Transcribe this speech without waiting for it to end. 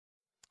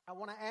I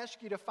want to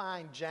ask you to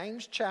find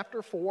James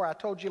chapter 4. I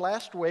told you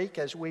last week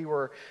as we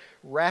were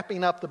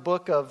wrapping up the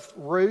book of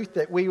Ruth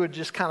that we would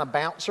just kind of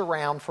bounce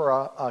around for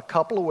a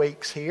couple of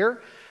weeks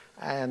here.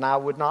 And I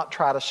would not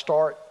try to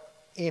start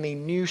any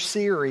new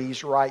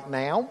series right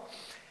now.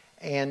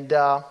 And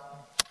I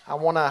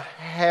want to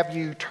have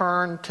you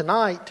turn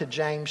tonight to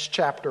James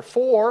chapter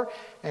 4.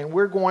 And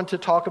we're going to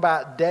talk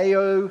about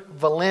Deo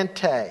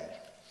Volente.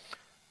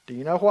 Do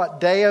you know what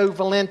Deo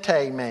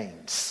Volente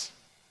means?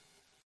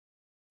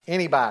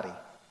 Anybody?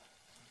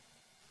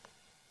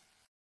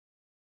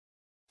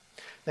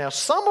 Now,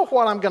 some of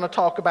what I'm going to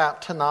talk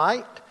about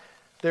tonight,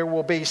 there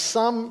will be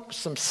some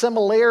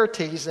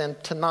similarities in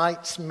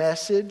tonight's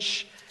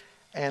message.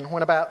 And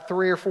when about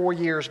 3 or 4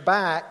 years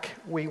back,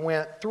 we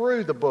went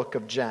through the book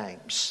of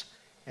James.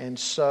 And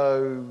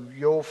so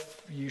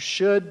you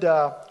should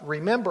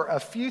remember a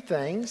few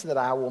things that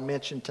I will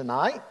mention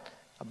tonight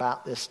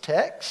about this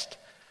text.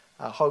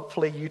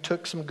 Hopefully you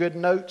took some good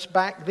notes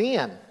back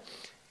then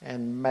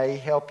and may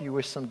help you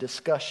with some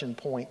discussion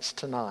points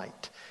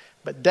tonight.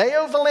 But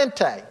Deo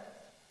Volente.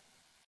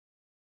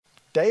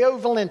 Deo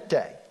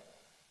Volente.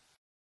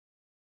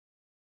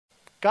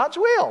 God's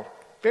will.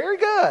 Very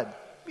good.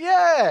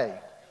 Yay.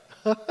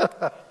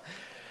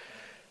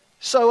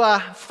 So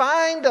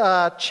find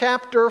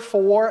chapter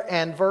 4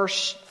 and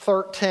verse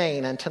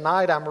 13. And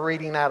tonight I'm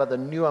reading out of the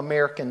New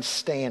American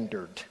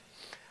Standard.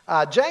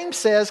 James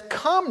says,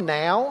 "Come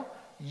now,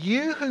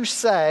 you who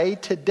say,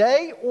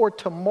 today or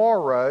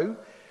tomorrow,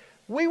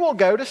 we will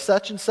go to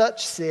such and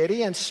such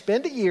city and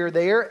spend a year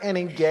there and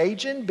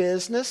engage in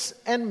business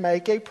and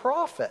make a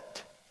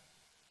profit.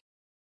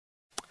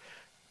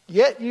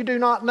 Yet you do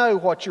not know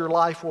what your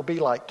life will be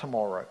like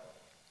tomorrow.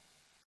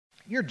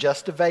 You're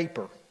just a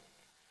vapor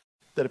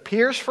that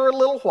appears for a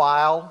little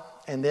while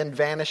and then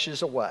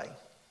vanishes away.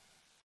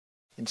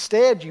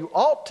 Instead, you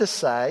ought to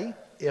say,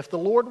 if the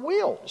Lord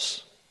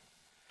wills,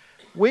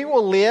 we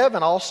will live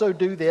and also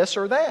do this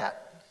or that.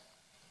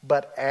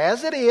 But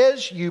as it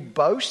is, you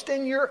boast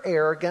in your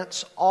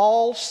arrogance.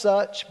 All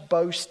such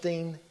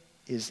boasting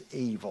is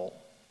evil.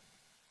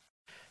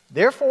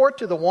 Therefore,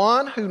 to the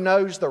one who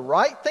knows the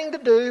right thing to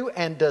do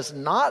and does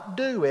not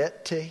do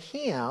it, to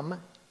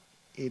him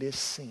it is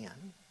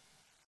sin."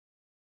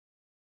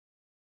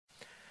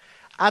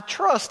 I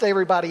trust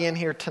everybody in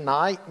here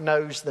tonight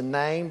knows the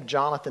name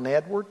Jonathan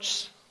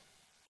Edwards.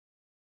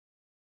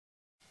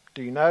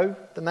 Do you know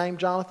the name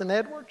Jonathan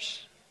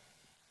Edwards?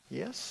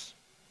 Yes?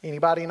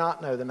 Anybody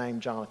not know the name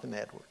Jonathan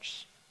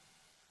Edwards?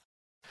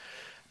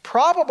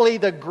 Probably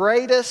the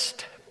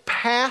greatest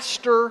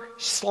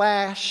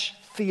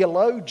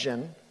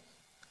pastor/theologian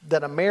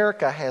that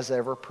America has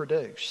ever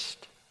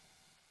produced.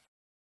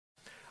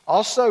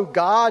 Also,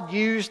 God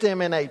used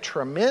him in a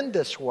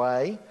tremendous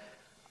way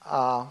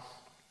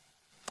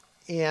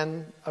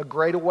in a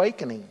great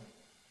awakening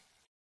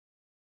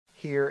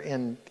here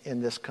in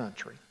this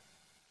country.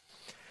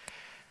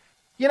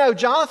 You know,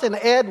 Jonathan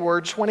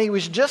Edwards, when he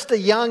was just a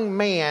young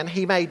man,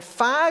 he made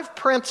 5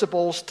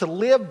 principles to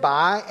live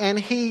by, and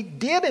he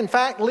did, in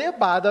fact, live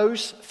by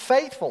those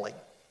faithfully.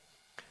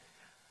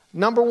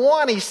 Number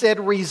 1, he said,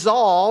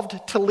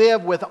 resolved to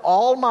live with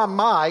all my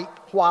might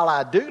while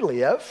I do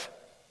live.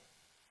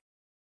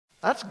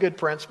 That's a good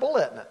principle,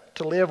 isn't it?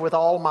 To live with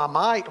all my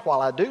might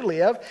while I do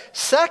live.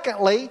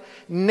 Secondly,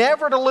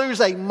 never to lose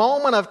a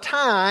moment of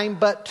time,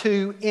 but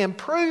to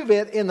improve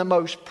it in the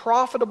most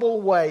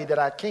profitable way that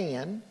I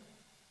can.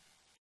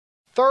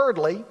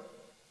 Thirdly,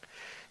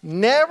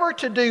 never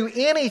to do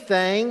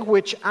anything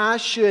which I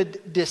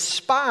should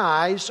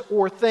despise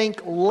or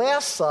think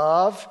less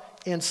of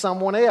in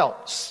someone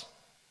else.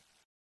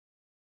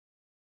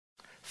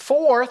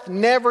 Fourth,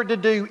 never to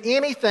do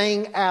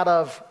anything out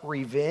of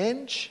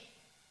revenge.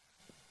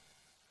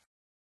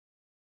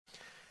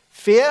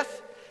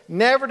 Fifth,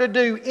 never to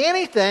do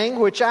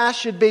anything which I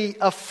should be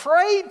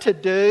afraid to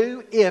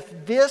do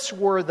if this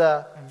were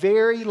the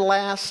very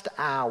last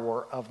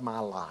hour of my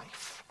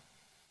life.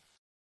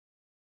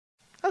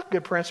 That's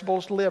good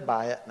principles to live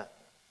by, isn't it?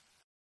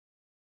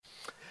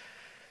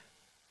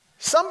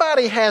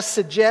 Somebody has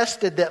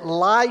suggested that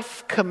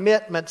life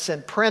commitments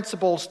and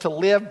principles to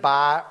live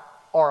by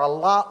are a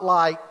lot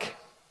like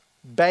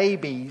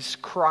babies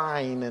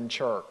crying in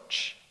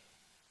church.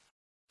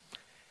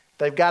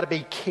 They've got to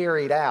be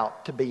carried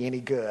out to be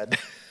any good.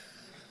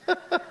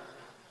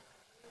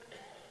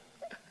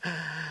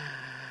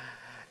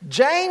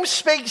 James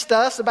speaks to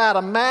us about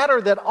a matter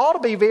that ought to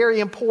be very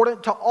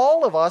important to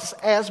all of us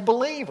as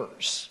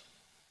believers.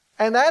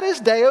 And that is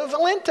Deo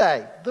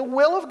Volente, the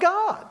will of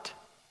God.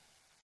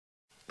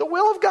 The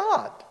will of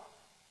God.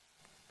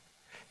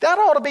 That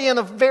ought to be in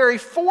the very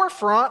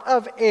forefront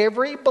of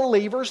every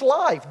believer's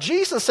life.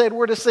 Jesus said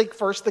we're to seek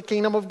first the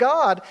kingdom of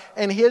God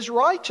and His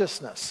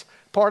righteousness.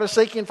 Part of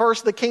seeking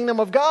first the kingdom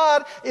of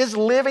God is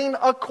living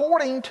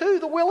according to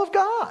the will of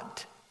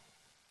God.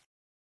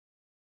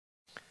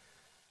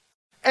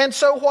 And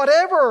so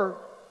whatever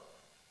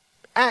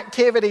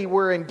activity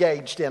we're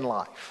engaged in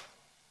life,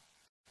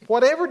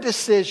 whatever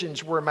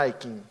decisions we're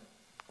making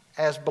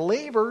as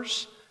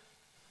believers,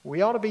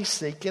 We ought to be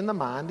seeking the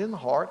mind and the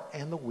heart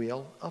and the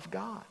will of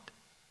God.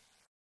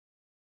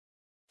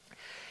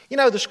 You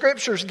know, the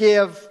Scriptures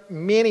give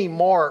many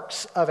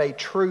marks of a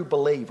true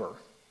believer.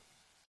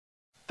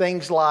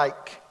 Things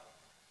like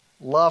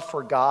love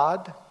for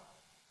God,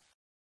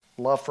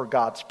 love for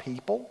God's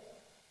people,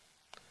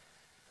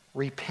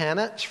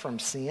 repentance from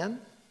sin,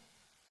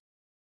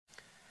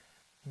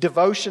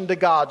 devotion to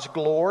God's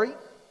glory,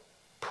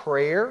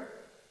 prayer,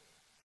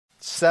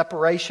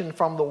 separation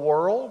from the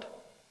world,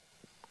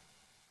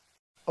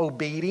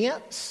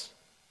 obedience,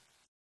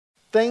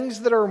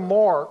 things that are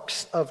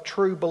marks of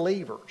true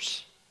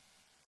believers.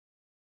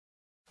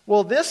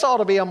 Well, this ought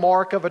to be a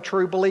mark of a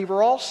true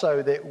believer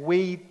also, that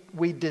we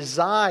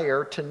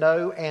desire to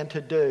know and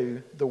to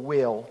do the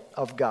will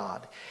of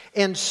God.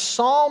 In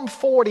Psalm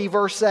 40,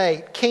 verse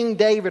 8, King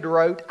David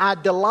wrote, "I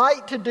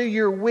delight to do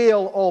your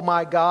will, O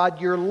my God.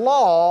 Your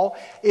law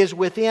is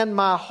within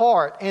my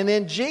heart." And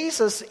then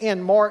Jesus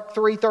in Mark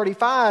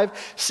 3:35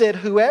 said,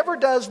 "Whoever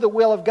does the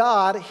will of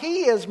God,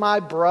 he is my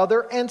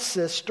brother and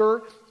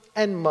sister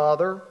and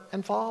mother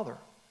and father."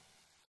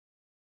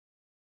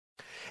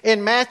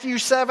 In Matthew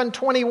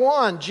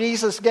 7:21,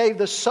 Jesus gave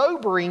the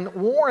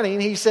sobering warning.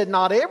 He said,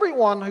 "Not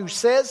everyone who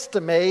says to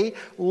me,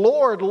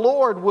 'Lord,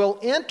 Lord,' will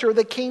enter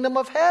the kingdom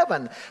of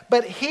heaven,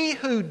 but he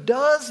who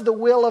does the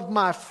will of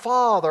my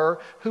Father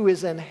who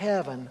is in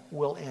heaven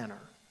will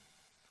enter."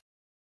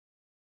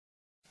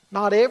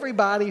 Not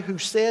everybody who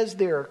says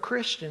they're a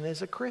Christian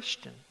is a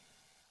Christian.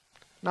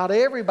 Not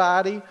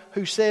everybody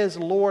who says,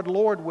 "Lord,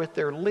 Lord," with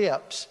their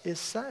lips is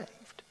saved.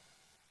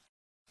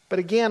 But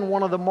again,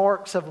 one of the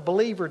marks of a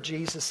believer,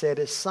 Jesus said,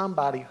 is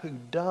somebody who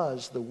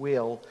does the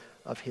will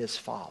of his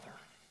Father.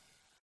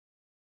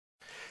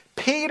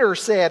 Peter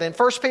said in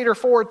 1 Peter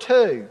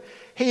 4:2,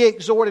 he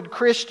exhorted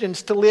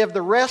Christians to live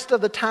the rest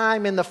of the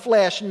time in the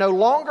flesh, no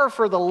longer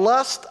for the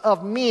lust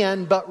of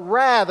men, but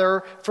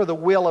rather for the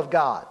will of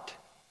God.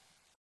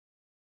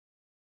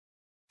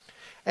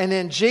 And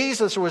then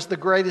Jesus was the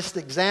greatest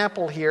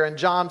example here in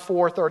John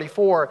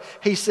 4:34.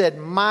 He said,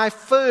 "My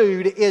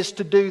food is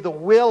to do the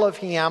will of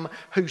him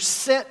who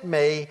sent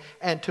me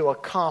and to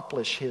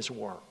accomplish his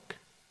work."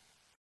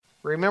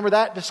 Remember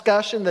that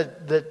discussion?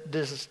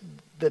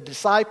 The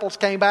disciples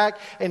came back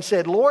and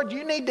said, "Lord,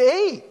 you need to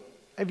eat.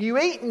 Have you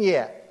eaten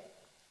yet?"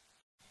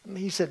 And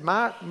he said,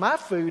 my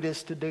food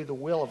is to do the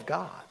will of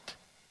God.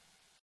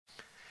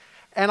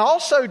 And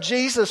also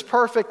Jesus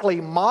perfectly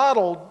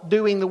modeled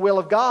doing the will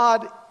of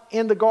God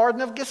in the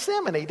Garden of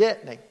Gethsemane,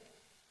 didn't he?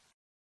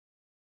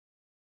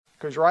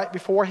 Because right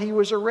before he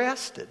was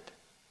arrested,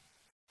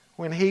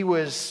 when he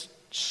was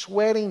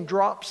sweating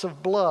drops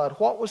of blood,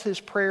 what was his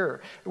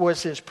prayer?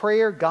 Was his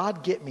prayer,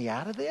 "God, get me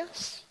out of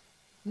this"?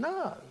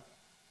 No.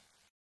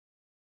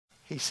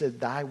 He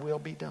said, "Thy will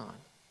be done.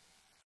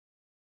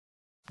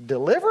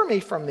 Deliver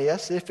me from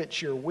this, if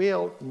it's your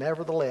will,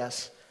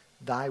 nevertheless,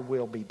 thy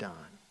will be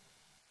done."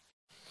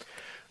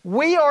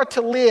 We are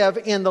to live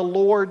in the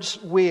Lord's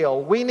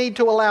will. We need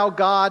to allow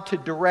God to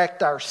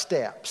direct our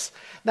steps.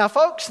 Now,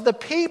 folks, the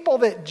people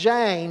that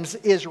James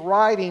is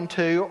writing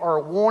to are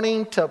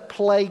wanting to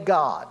play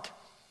God.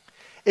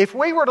 If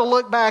we were to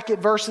look back at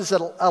verses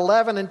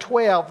 11 and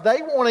 12,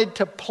 they wanted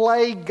to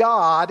play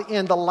God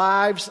in the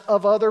lives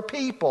of other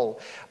people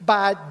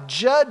by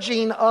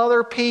judging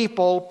other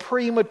people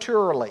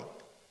prematurely.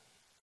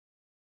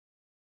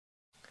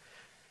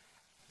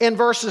 In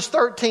verses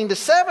 13 to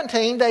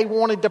 17, they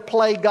wanted to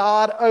play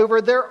God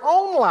over their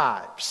own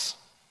lives.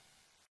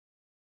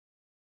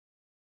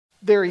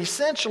 They're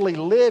essentially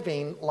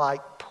living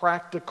like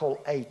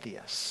practical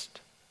atheists.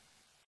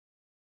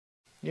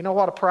 You know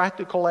what a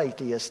practical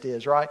atheist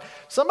is, right?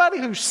 Somebody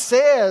who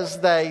says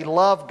they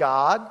love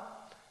God,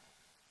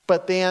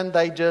 but then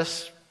they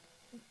just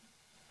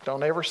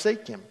don't ever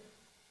seek Him.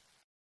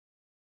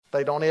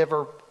 They don't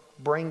ever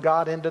bring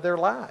God into their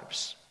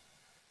lives.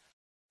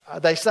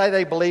 They say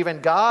they believe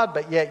in God,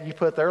 but yet you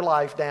put their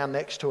life down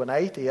next to an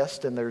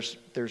atheist and there's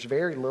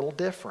very little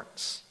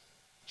difference.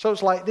 So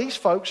it's like these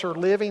folks are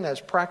living as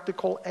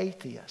practical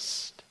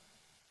atheists.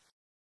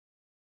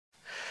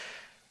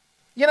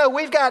 You know,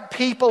 we've got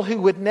people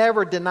who would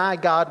never deny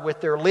God with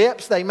their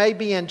lips. They may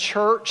be in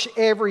church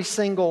every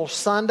single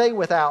Sunday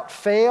without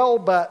fail,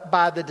 but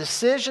by the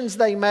decisions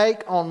they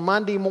make on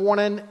Monday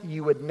morning,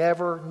 you would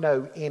never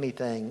know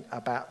anything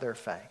about their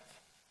faith.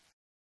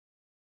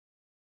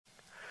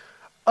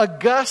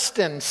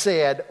 Augustine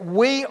said,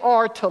 "We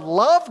are to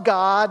love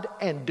God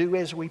and do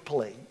as we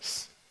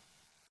please."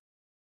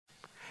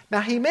 Now,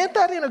 he meant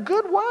that in a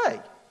good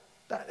way.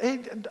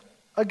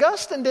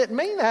 Augustine didn't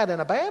mean that in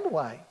a bad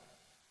way.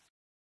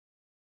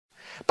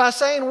 By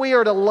saying we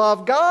are to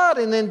love God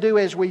and then do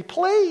as we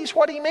please,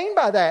 what do you mean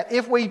by that?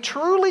 If we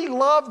truly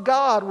love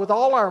God with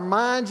all our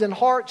minds and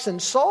hearts and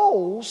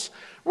souls,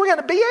 we're going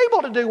to be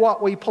able to do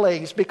what we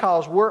please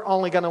because we're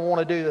only going to want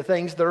to do the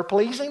things that are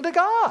pleasing to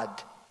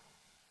God.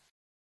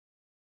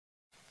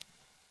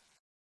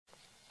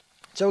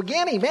 So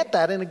again, he meant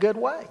that in a good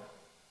way.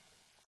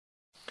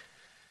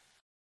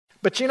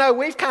 But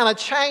we've kind of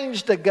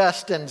changed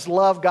Augustine's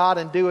love God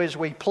and do as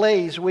we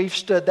please. We've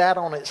stood that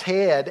on its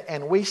head,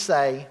 and we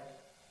say,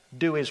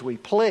 do as we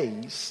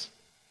please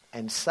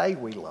and say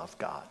we love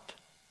God.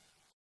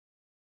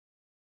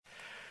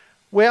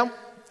 Well,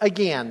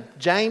 again,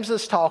 James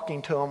is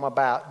talking to them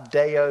about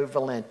Deo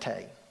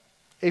Volente.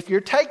 If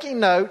you're taking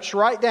notes,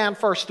 write down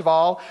first of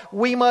all,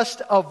 we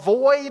must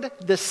avoid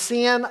the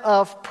sin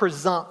of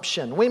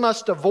presumption. We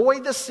must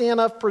avoid the sin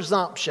of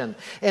presumption.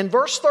 In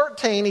verse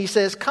 13, he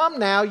says, come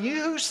now,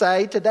 you who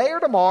say, today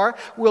or tomorrow,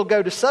 we'll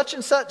go to such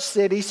and such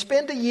city,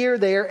 spend a year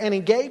there, and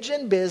engage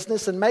in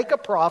business and make a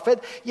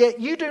profit,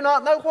 yet you do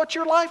not know what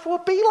your life will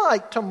be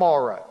like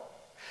tomorrow.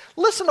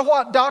 Listen to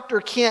what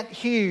Dr. Kent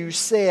Hughes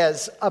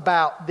says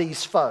about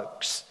these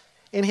folks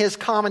in his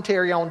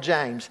commentary on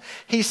James.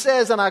 He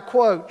says, and I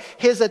quote,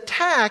 his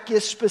attack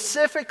is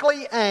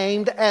specifically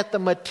aimed at the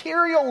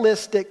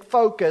materialistic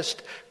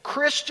focused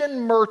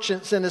Christian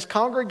merchants in his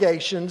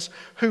congregations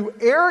who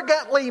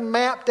arrogantly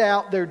mapped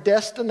out their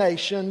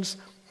destinations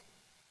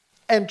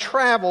and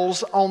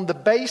travels on the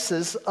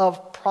basis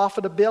of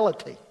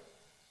profitability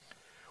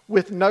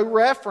with no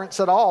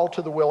reference at all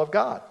to the will of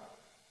God.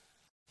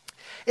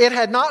 It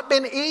had not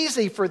been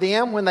easy for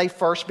them when they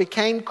first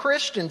became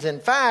Christians. In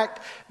fact,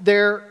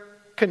 their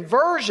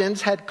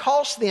conversions had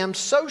cost them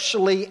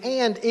socially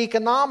and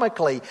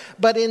economically.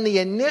 But in the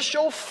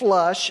initial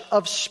flush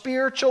of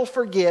spiritual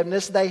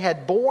forgiveness, they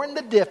had borne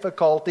the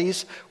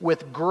difficulties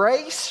with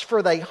grace,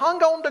 for they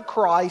hung on to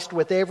Christ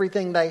with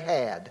everything they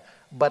had.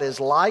 But as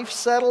life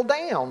settled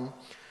down,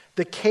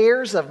 the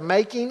cares of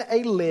making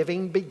a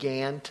living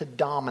began to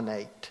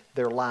dominate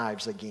their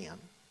lives again.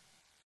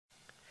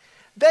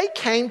 They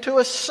came to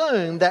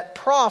assume that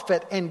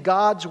profit and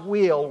God's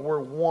will were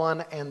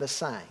one and the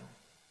same.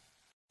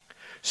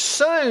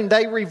 Soon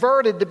they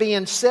reverted to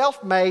being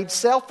self-made,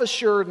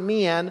 self-assured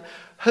men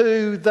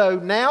who, though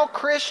now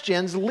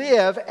Christians,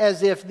 live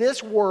as if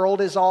this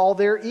world is all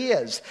there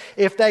is.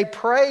 If they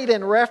prayed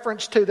in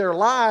reference to their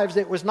lives,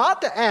 it was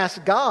not to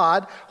ask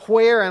God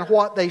where and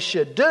what they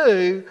should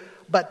do,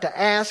 but to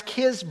ask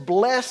His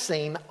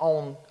blessing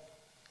on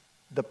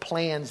the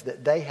plans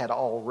that they had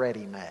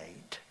already made.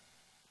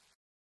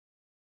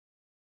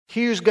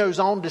 Hughes goes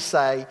on to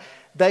say,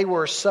 they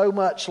were so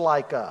much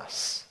like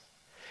us.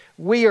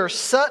 We are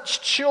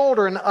such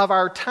children of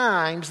our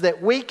times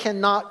that we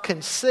cannot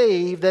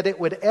conceive that it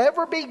would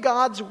ever be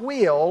God's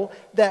will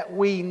that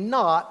we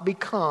not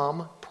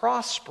become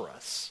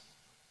prosperous.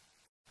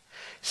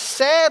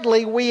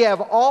 Sadly, we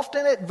have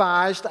often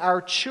advised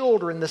our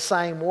children the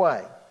same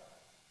way.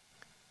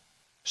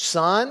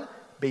 Son,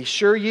 be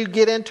sure you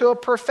get into a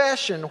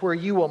profession where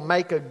you will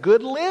make a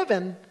good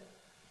living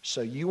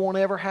so you won't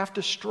ever have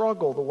to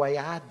struggle the way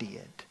I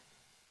did.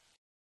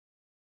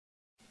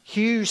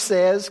 Hughes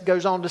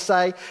goes on to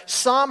say,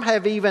 some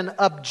have even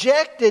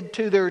objected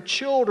to their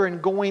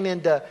children going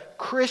into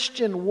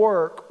Christian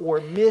work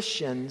or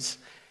missions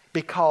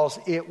because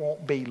it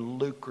won't be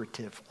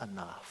lucrative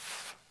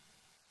enough.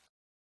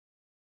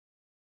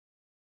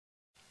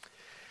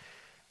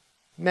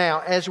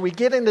 Now, as we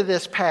get into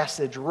this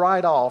passage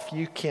right off,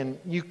 you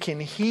can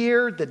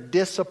hear the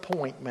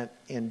disappointment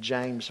in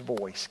James'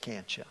 voice,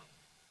 can't you?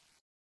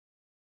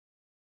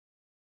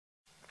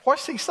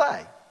 What's he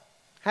say?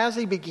 How's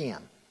he begin?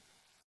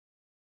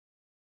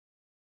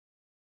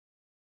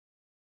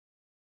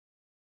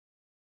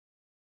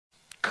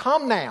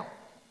 Come now.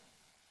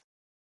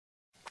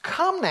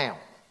 Come now.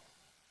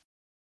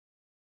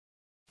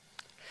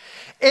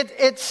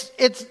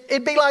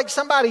 It'd be like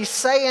somebody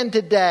saying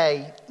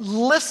today,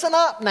 listen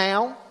up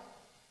now.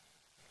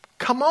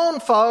 Come on,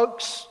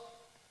 folks.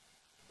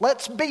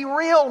 Let's be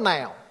real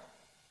now.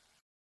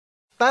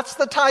 That's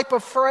the type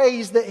of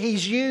phrase that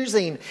he's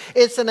using.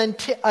 It's an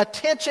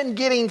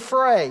attention-getting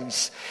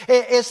phrase.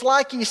 It's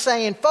like he's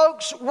saying,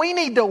 folks, we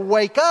need to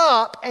wake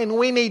up and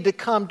we need to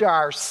come to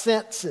our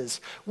senses.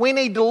 We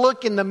need to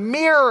look in the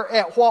mirror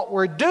at what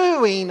we're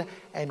doing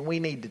and we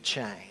need to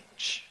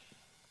change.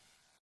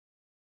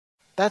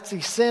 That's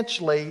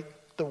essentially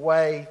the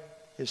way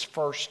his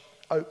first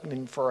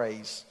opening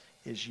phrase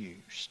is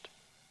used.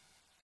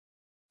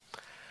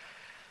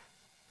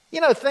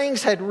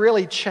 Things had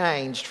really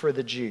changed for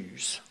the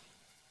Jews.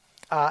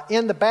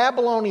 In the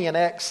Babylonian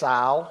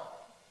exile,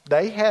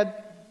 they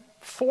had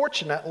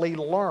fortunately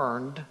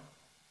learned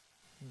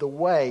the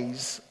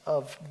ways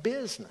of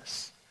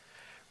business.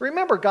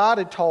 Remember, God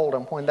had told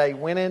them when they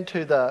went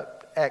into the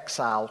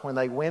exile, when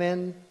they went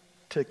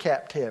into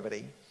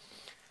captivity,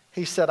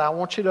 He said, I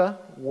want you to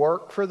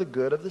work for the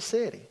good of the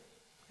city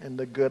and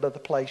the good of the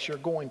place you're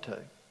going to.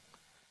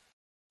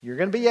 You're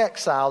going to be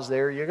exiles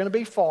there. You're going to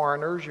be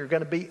foreigners. You're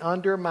going to be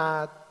under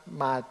my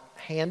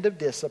hand of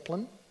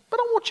discipline. But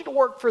I want you to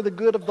work for the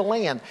good of the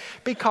land.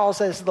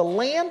 Because as the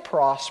land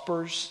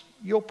prospers,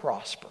 you'll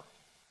prosper.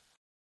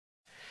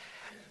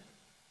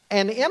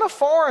 And in a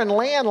foreign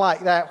land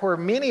like that, where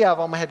many of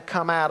them had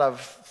come out of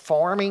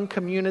farming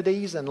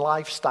communities and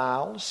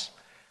lifestyles,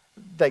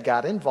 they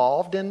got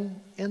involved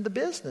in the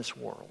business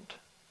world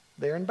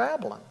there in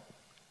Babylon.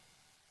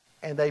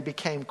 And they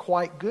became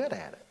quite good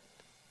at it.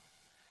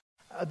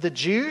 the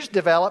Jews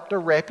developed a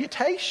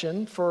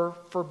reputation for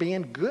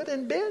being good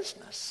in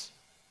business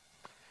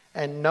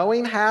and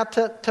knowing how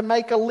to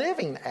make a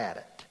living at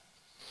it.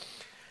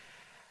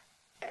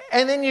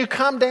 And then you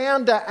come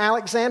down to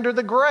Alexander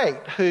the Great,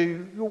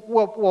 who,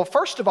 well,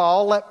 first of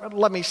all,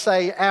 let me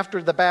say,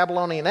 after the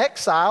Babylonian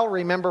exile,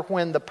 remember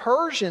when the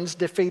Persians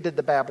defeated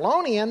the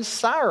Babylonians,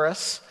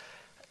 Cyrus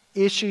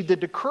issued the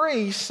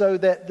decree so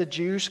that the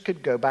Jews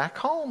could go back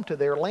home to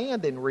their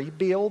land and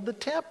rebuild the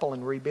temple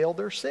and rebuild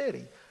their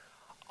city.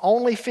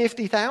 Only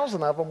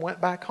 50,000 of them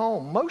went back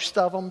home. Most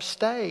of them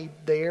stayed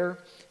there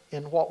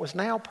in what was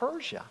now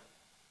Persia.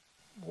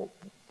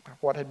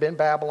 What had been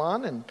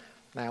Babylon and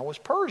now was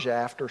Persia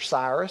after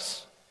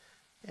Cyrus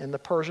and the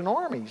Persian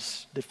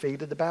armies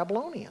defeated the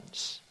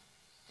Babylonians.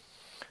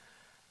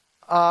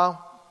 Why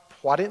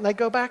didn't they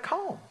go back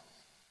home?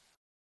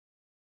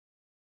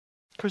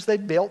 Because they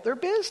built their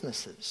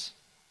businesses.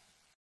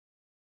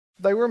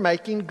 They were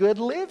making good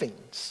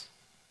livings.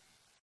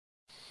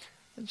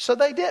 So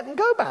they didn't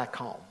go back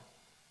home.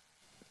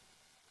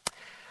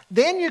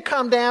 Then you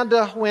come down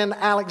to when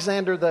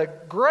Alexander the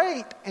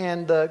Great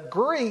and the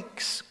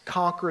Greeks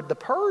conquered the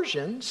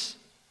Persians.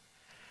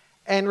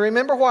 And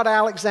remember what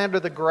Alexander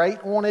the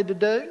Great wanted to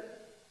do?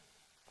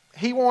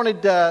 He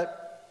wanted to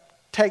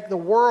take the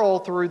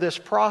world through this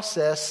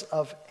process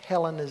of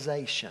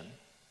Hellenization.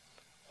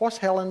 What's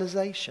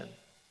Hellenization?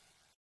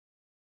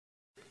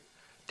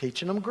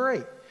 Teaching them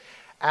Greek.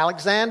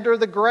 Alexander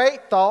the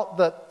Great thought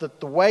that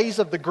the ways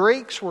of the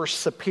Greeks were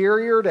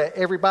superior to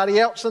everybody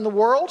else in the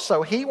world,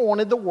 so he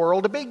wanted the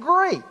world to be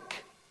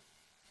Greek.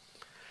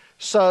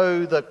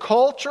 So the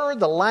culture,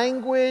 the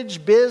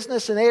language,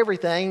 business, and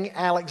everything,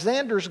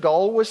 Alexander's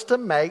goal was to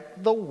make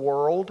the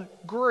world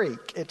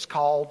Greek. It's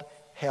called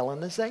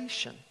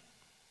Hellenization.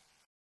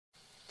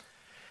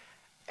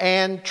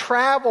 And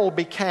travel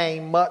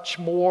became much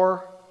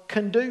more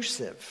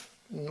conducive.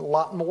 A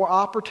lot more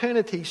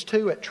opportunities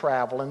to it,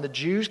 travel. And the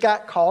Jews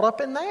got caught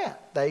up in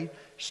that. They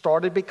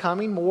started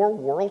becoming more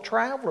world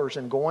travelers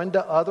and going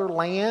to other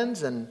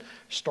lands and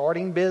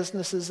starting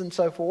businesses and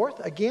so forth.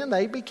 Again,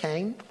 they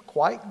became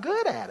quite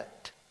good at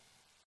it.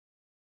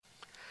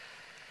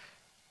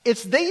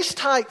 It's these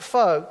type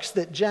folks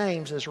that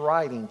James is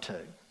writing to.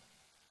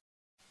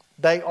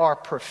 They are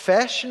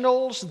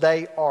professionals,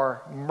 they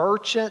are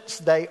merchants,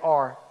 they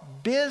are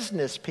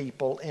business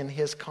people in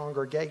his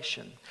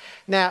congregation.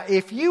 Now,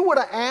 if you would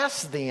have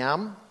asked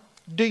them,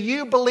 do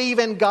you believe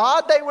in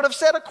God? They would have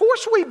said, of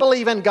course we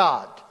believe in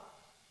God.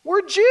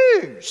 We're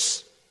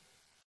Jews.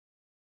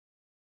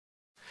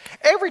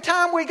 Every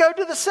time we go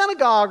to the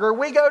synagogue or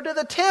we go to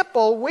the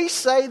temple, we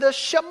say the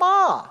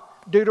Shema,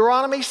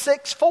 Deuteronomy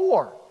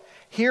 6:4.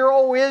 Hear,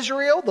 O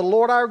Israel, the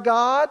Lord our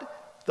God,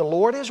 the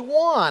Lord is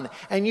one.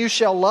 And you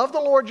shall love the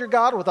Lord your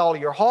God with all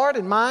your heart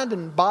and mind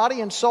and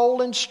body and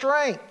soul and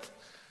strength.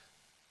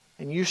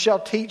 And you shall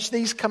teach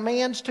these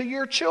commands to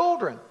your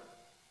children.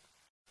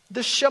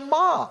 The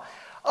Shema.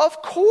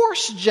 Of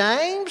course,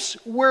 James,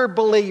 we're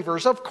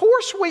believers. Of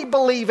course we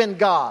believe in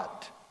God.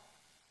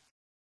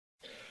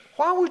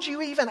 Why would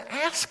you even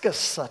ask us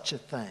such a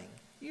thing?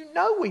 You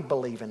know we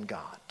believe in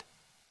God.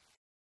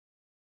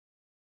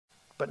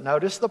 But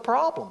notice the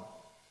problem.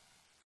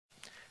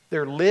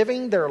 They're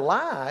living their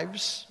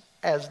lives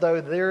as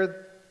though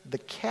they're the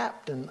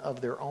captain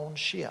of their own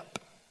ship.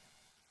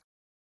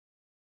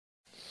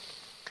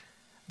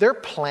 They're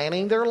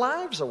planning their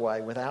lives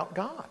away without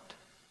God.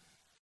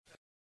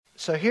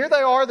 So here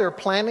they are, they're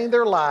planning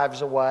their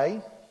lives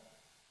away,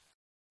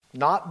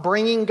 not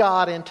bringing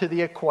God into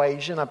the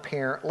equation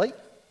apparently.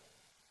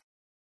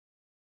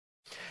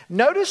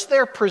 Notice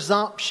their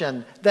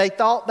presumption. They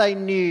thought they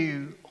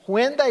knew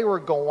when they were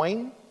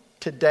going,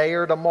 today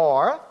or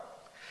tomorrow.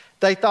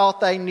 They thought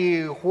they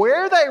knew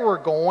where they were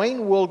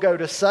going. We'll go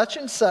to such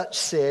and such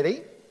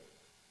city.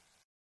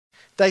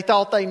 They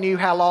thought they knew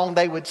how long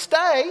they would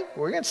stay.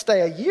 We're going to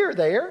stay a year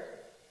there.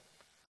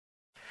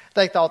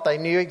 They thought they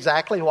knew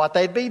exactly what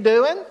they'd be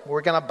doing.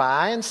 We're going to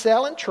buy and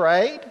sell and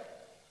trade.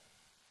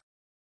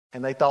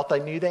 And they thought they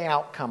knew the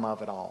outcome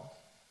of it all.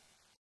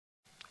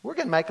 We're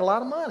going to make a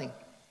lot of money.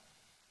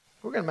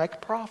 We're going to make a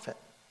profit.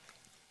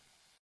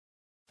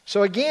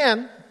 So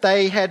again,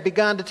 they had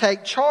begun to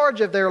take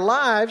charge of their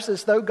lives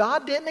as though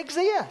God didn't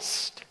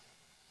exist.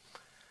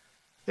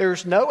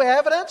 There's no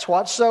evidence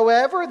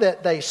whatsoever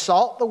that they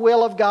sought the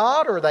will of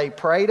God or they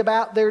prayed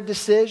about their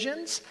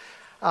decisions.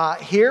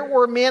 Here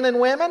were men and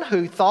women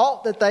who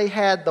thought that they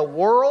had the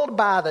world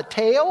by the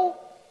tail,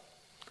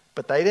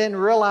 but they didn't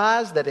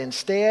realize that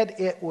instead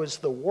it was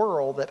the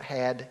world that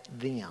had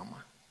them.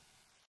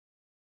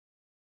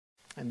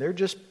 And they're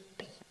just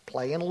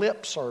playing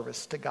lip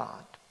service to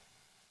God.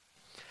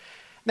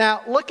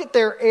 Now, look at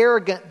their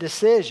arrogant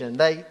decision.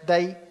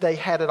 They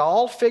had it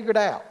all figured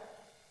out.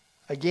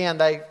 Again,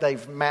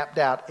 they've mapped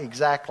out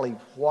exactly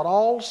what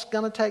all's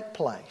going to take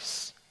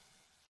place.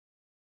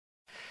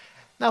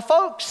 Now,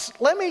 folks,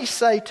 let me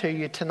say to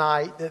you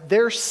tonight that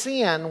their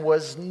sin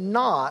was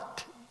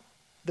not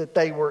that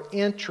they were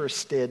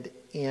interested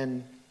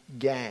in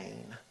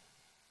gain.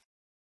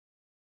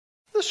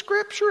 the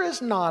Scripture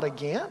is not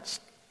against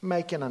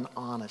making an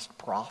honest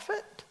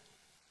profit.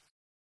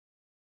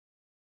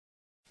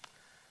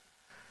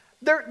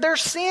 Their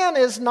sin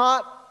is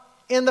not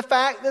in the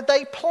fact that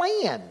they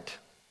planned.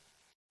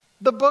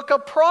 The book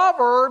of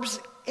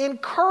Proverbs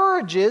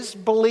encourages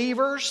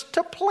believers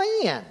to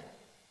plan.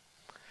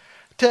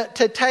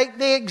 To take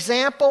the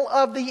example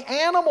of the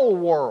animal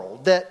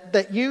world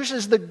that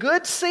uses the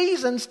good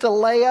seasons to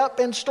lay up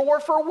in store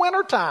for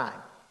wintertime.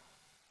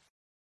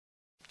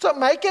 So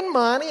making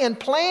money and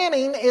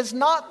planning is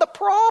not the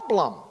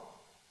problem.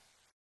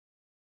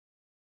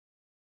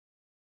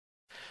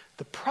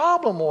 The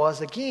problem was,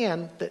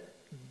 again, that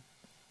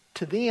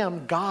to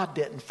them, God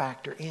didn't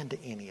factor into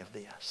any of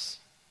this.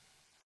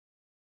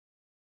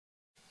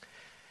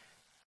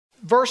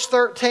 Verse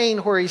 13,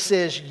 where he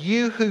says,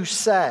 you who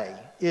say,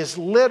 is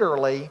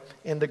literally,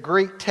 in the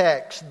Greek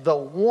text, the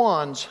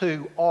ones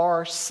who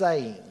are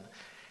saying.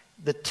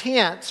 The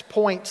tense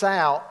points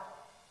out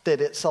that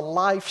it's a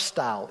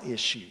lifestyle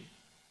issue.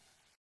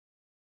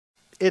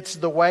 It's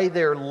the way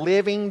they're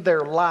living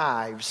their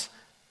lives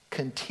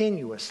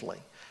continuously.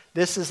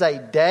 This is a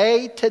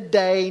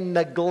day-to-day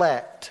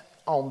neglect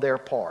on their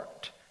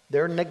part.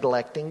 They're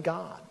neglecting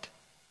God.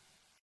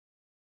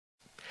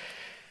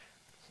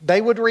 They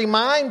would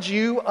remind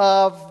you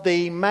of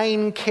the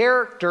main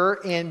character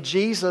in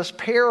Jesus'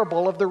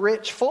 parable of the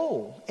rich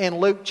fool. In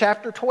Luke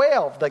chapter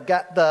 12,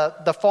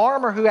 the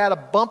farmer who had a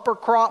bumper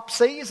crop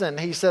season,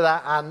 he said,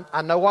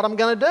 I know what I'm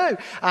going to do.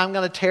 I'm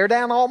going to tear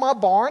down all my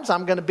barns.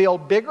 I'm going to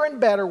build bigger and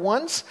better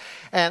ones.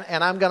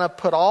 And I'm going to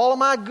put all of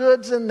my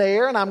goods in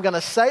there. And I'm going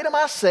to say to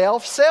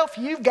myself, self,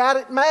 you've got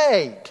it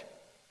made.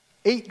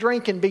 Eat,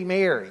 drink, and be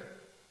merry.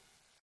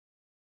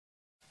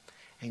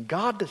 And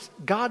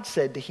God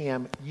said to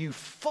him, you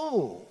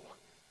fool,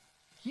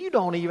 you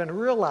don't even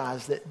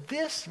realize that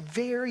this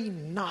very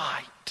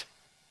night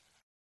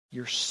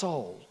your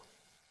soul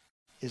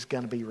is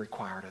going to be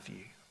required of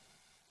you.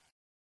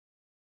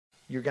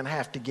 You're going to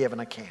have to give an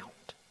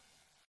account.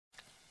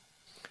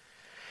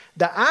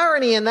 The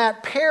irony in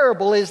that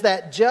parable is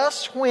that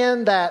just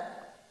when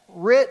that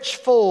rich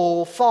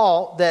fool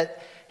thought that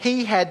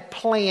he had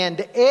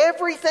planned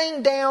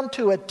everything down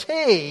to a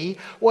T,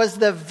 was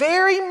the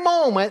very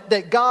moment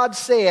that God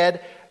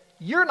said,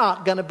 you're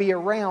not going to be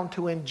around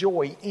to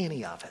enjoy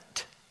any of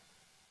it.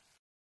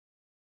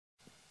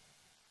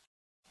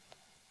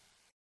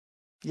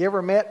 You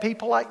ever met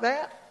people like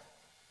that?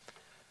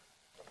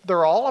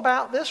 They're all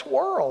about this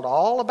world,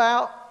 all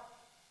about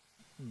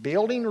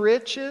building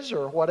riches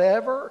or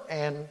whatever.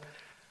 And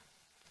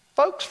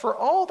folks, for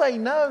all they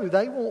know,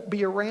 they won't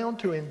be around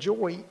to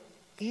enjoy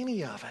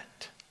any of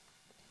it.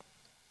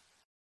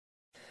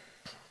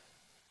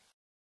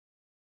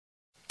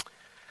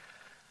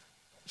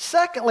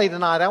 Secondly,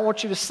 tonight, I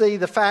want you to see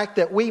the fact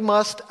that we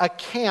must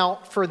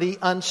account for the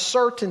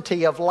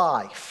uncertainty of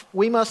life.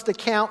 We must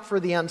account for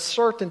the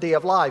uncertainty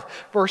of life.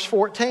 Verse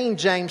 14,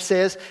 James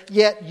says,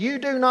 yet you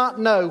do not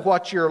know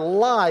what your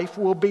life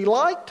will be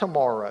like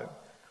tomorrow.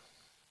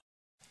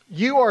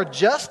 You are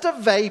just a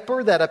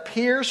vapor that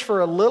appears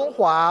for a little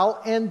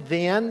while and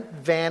then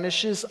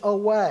vanishes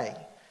away.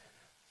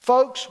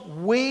 Folks,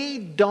 we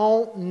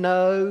don't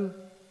know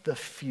the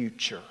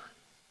future.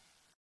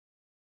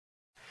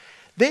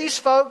 These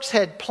folks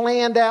had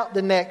planned out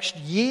the next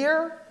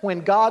year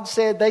when God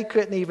said they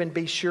couldn't even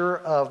be sure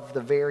of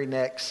the very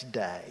next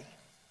day.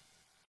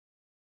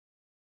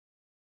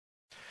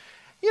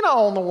 You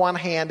know, on the one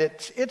hand,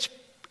 it's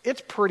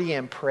pretty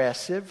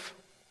impressive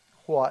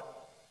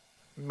what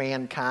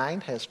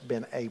mankind has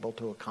been able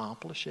to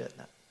accomplish, isn't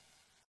it?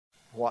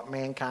 What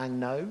mankind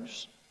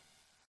knows.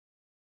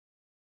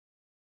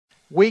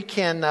 We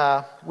can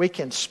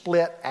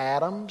split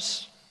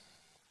atoms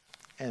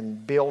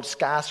and build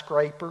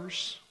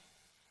skyscrapers,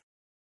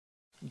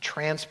 and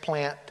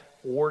transplant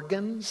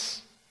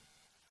organs,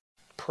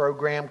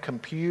 program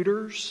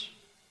computers,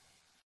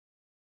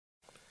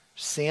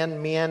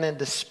 send men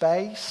into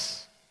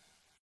space.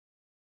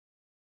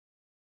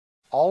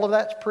 All of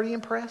that's pretty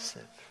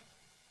impressive.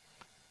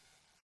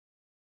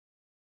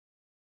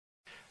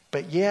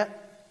 But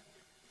yet,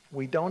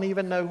 we don't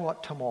even know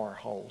what tomorrow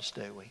holds,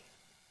 do we?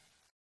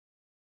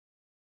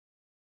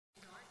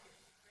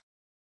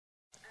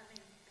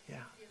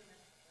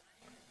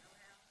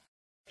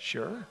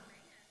 Sure.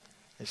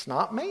 It's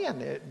not man.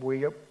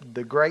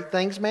 The great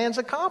things man's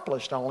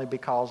accomplished only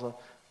because of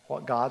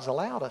what God's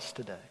allowed us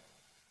to do.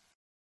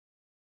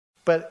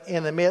 But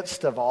in the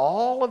midst of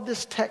all of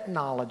this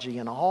technology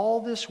and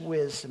all this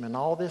wisdom and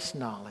all this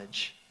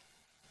knowledge,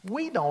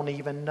 we don't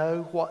even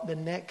know what the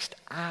next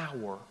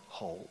hour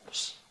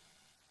holds.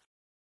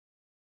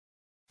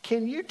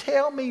 Can you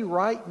tell me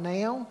right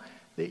now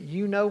that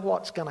you know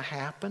what's going to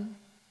happen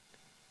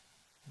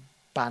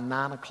by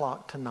 9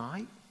 o'clock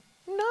tonight?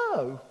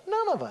 No,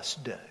 none of us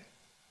do.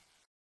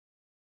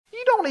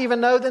 You don't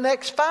even know the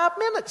next 5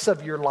 minutes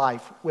of your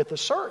life with a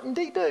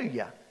certainty, do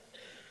you?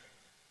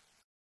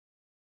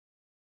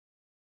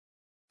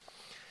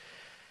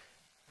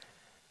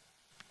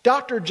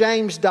 Dr.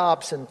 James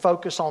Dobson,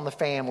 Focus on the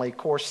Family, of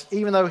course,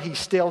 even though he's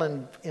still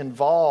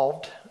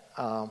involved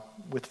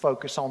with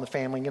Focus on the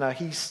Family.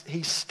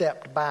 He's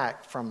stepped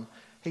back from,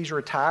 he's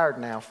retired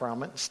now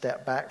from it, and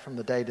stepped back from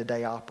the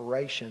day-to-day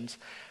operations.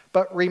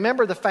 But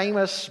remember the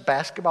famous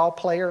basketball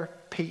player,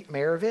 Pete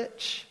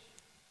Maravich?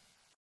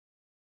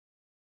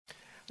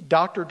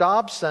 Dr.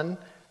 Dobson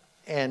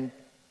and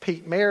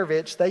Pete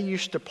Maravich, they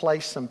used to play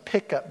some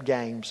pickup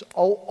games.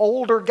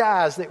 Older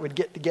guys that would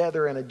get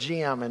together in a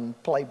gym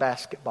and play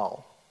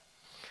basketball.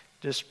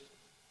 Just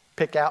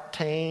pick out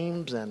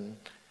teams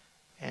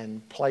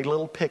and play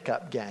little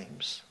pickup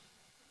games.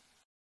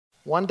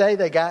 One day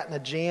they got in the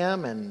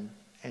gym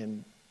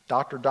and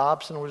Dr.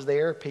 Dobson was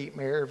there, Pete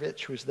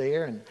Maravich was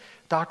there, and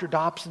Dr.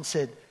 Dobson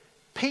said,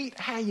 "Pete,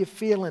 how you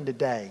feeling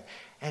today?"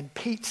 And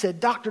Pete said,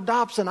 "Dr.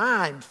 Dobson,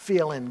 I'm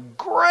feeling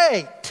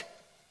great."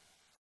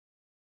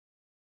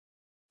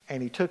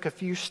 And he took a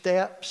few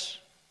steps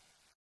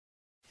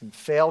and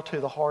fell to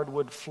the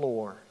hardwood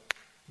floor,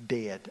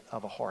 dead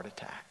of a heart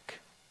attack.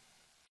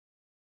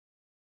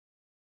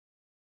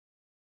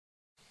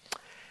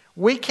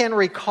 We can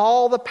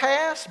recall the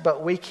past,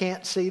 but we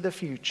can't see the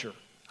future.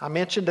 I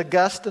mentioned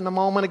Augustine a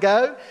moment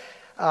ago.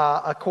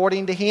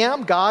 According to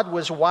him, God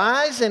was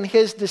wise in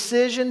his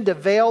decision to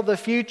veil the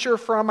future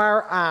from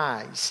our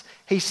eyes.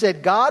 He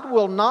said, God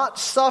will not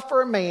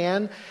suffer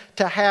man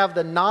to have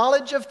the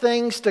knowledge of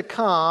things to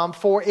come,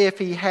 for if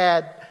he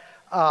had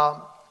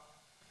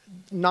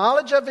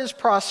knowledge of his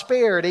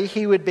prosperity,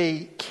 he would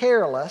be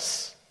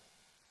careless,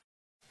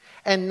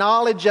 and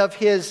knowledge of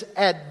his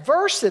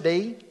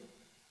adversity,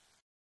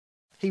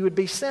 he would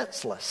be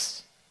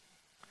senseless.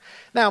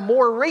 Now,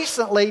 more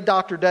recently,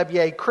 Dr.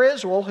 W.A.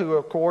 Criswell, who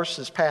of course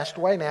has passed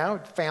away now,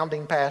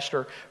 founding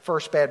pastor,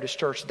 First Baptist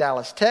Church,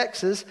 Dallas,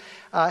 Texas,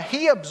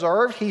 he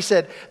observed, he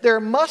said,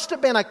 there must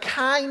have been a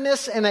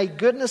kindness and a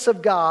goodness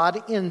of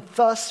God in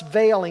thus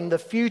veiling the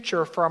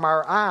future from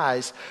our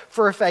eyes.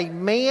 For if a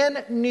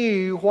man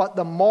knew what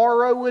the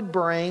morrow would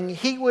bring,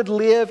 he would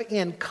live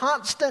in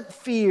constant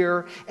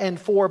fear and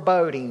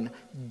foreboding.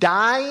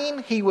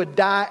 Dying, he would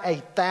die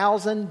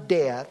 1,000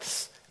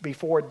 deaths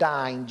before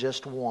dying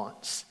just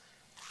once.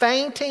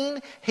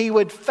 Fainting, he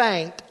would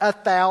faint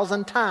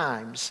 1,000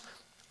 times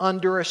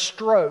under a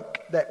stroke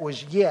that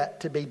was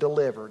yet to be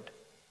delivered.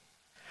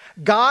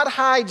 God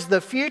hides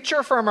the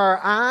future from our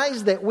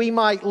eyes that we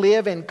might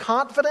live in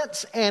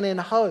confidence and in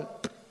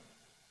hope.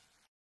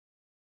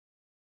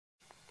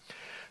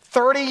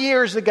 30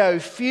 years ago,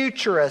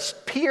 futurists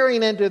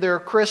peering into their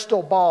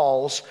crystal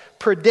balls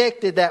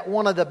predicted that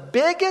one of the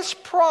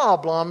biggest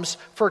problems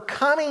for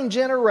coming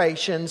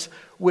generations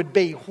would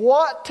be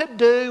what to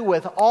do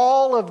with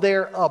all of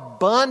their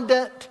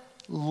abundant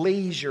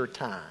leisure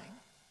time.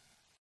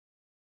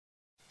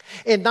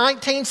 In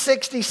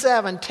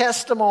 1967,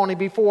 testimony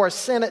before a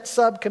Senate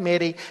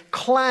subcommittee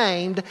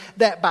claimed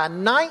that by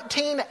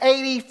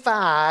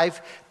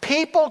 1985,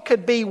 people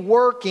could be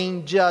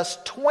working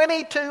just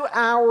 22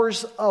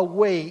 hours a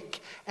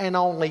week and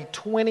only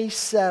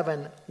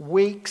 27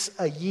 weeks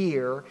a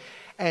year,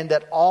 and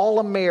that all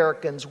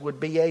Americans would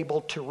be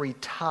able to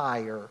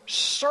retire,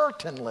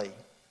 certainly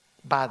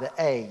by the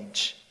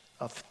age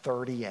of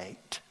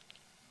 38.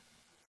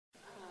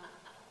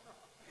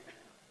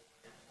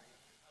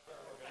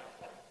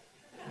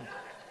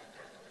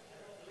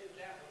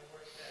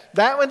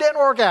 That one didn't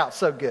work out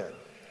so good.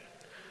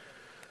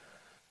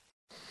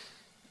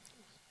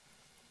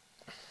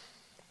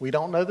 We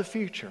don't know the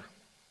future.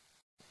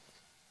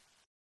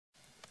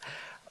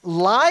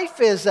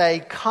 Life is a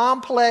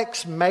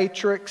complex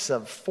matrix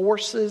of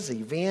forces,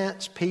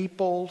 events,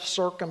 people,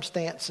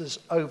 circumstances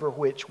over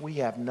which we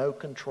have no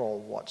control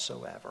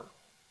whatsoever.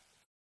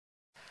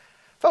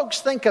 Folks,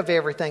 think of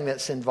everything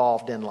that's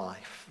involved in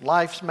life.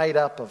 Life's made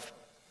up of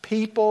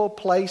people,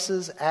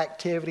 places,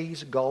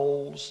 activities,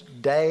 goals,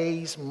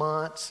 days,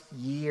 months,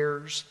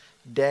 years,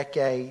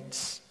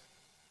 decades.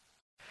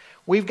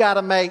 We've got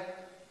to make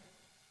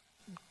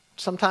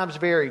sometimes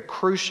very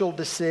crucial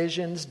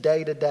decisions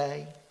day to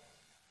day.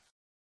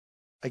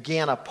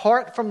 Again,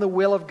 apart from the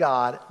will of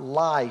God,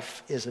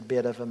 life is a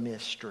bit of a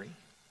mystery.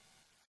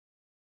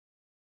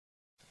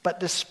 But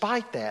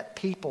despite that,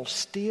 people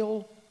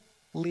still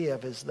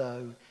live as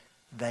though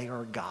they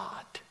are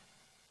God.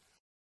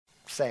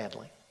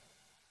 Sadly.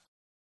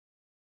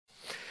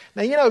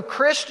 Now,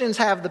 Christians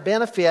have the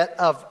benefit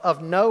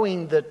of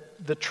knowing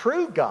the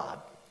true God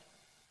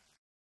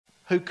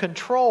who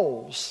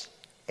controls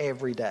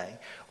every day.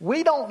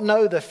 We don't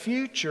know the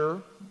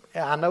future.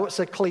 I know it's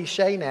a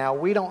cliche now.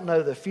 We don't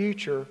know the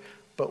future,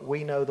 but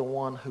we know the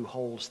one who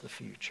holds the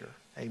future.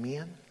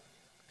 Amen?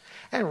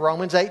 And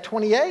Romans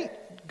 8:28,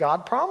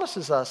 God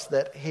promises us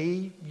that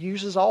He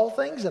uses all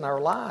things in our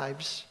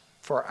lives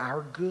for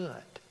our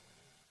good.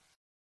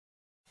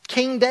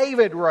 King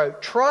David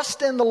wrote,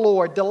 "Trust in the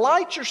Lord,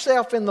 delight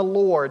yourself in the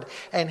Lord,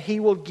 and He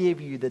will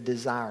give you the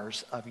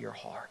desires of your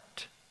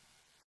heart."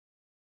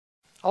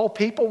 Oh,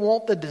 people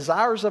want the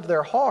desires of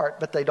their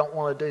heart, but they don't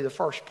want to do the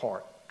first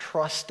part,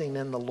 trusting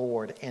in the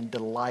Lord and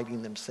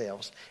delighting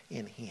themselves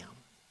in Him.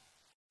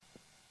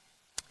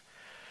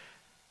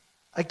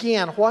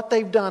 Again, what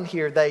they've done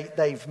here,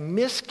 they've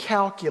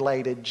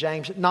miscalculated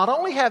James. Not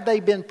only have they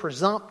been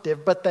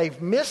presumptive, but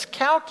they've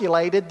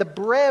miscalculated the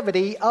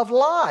brevity of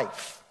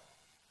life.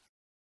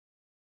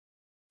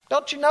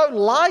 Don't you know,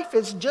 life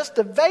is just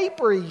a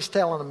vapor, he's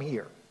telling them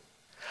here.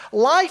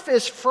 Life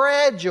is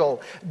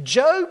fragile.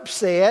 Job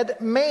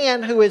said,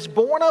 man who is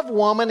born of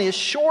woman is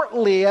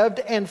short-lived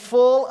and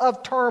full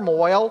of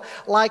turmoil.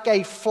 Like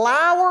a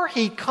flower,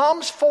 he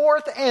comes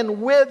forth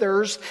and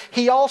withers.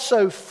 He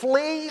also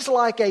flees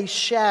like a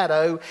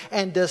shadow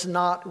and does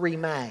not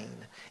remain.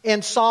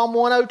 In Psalm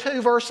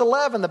 102, verse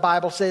 11, the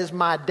Bible says,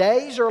 my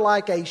days are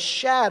like a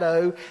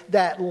shadow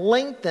that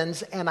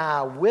lengthens, and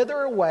I wither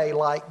away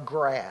like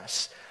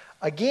grass.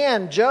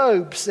 Again,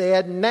 Job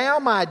said, now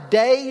my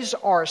days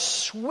are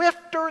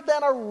swifter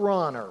than a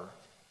runner.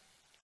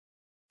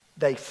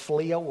 They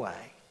flee away.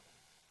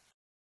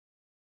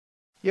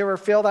 You ever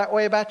feel that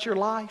way about your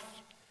life?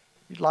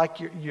 Like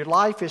your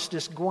life is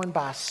just going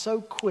by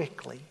so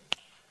quickly.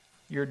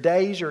 Your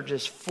days are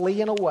just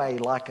fleeing away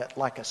like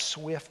a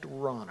swift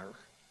runner.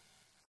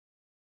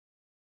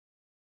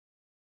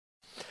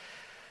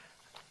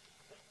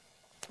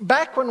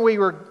 Back when we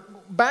were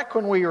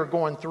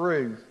going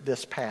through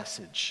this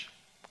passage,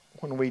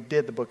 when we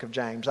did the book of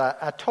James,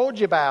 I told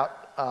you about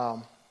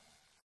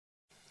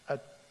a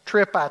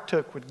trip I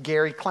took with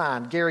Gary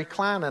Klein. Gary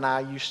Klein and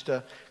I used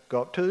to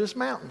go up to his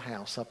mountain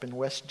house up in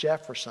West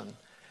Jefferson.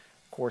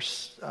 Of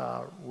course,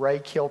 Ray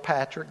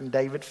Kilpatrick and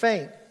David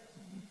Fink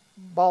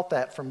bought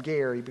that from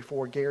Gary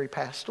before Gary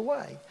passed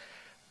away.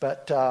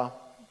 But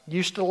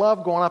used to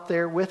love going up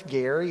there with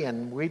Gary,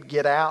 and we'd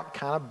get out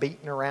kind of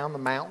beating around the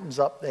mountains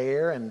up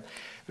there. And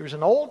there's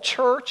an old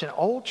church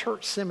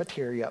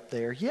cemetery up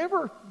there.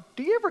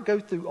 Do you ever go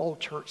through old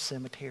church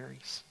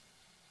cemeteries?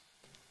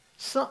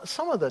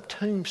 Some of the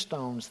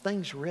tombstones,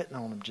 things written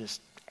on them, just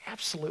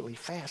absolutely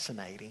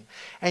fascinating.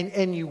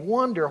 And you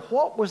wonder,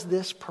 what was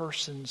this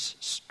person's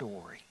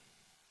story?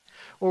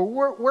 Well,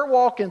 we're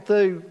walking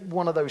through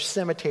one of those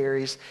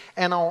cemeteries,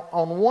 and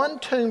on one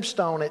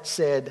tombstone it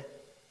said,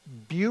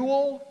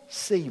 Buell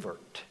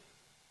Sievert.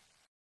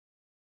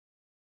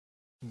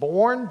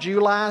 Born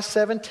July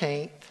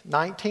 17th,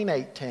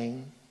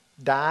 1918.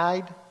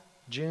 Died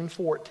June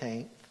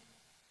 14th,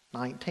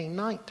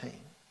 1919.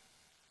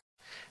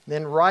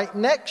 Then right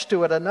next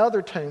to it,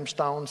 another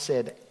tombstone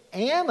said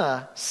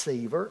Anna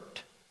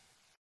Sievert.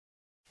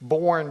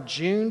 Born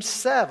June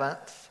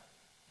 7th,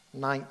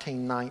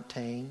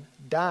 1919.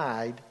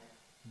 Died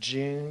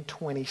June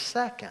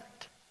 22nd,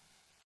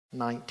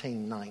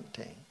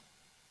 1919.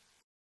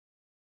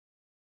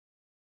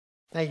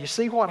 Now, you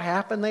see what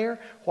happened there?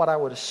 What I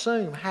would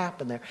assume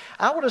happened there.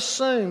 I would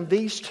assume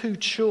these two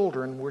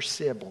children were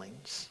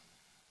siblings.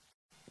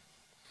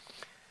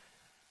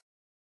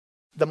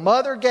 The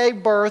mother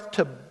gave birth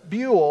to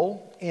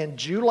Buell in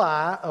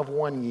July of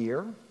one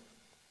year.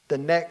 The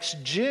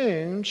next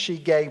June, she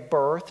gave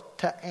birth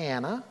to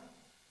Anna.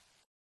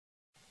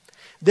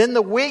 Then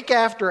the week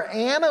after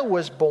Anna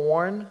was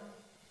born,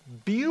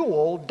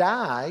 Buell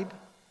died.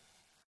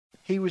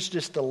 He was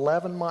just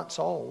 11 months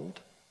old.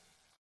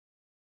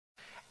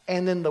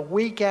 And then the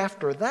week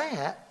after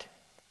that,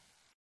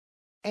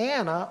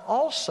 Anna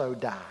also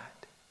died.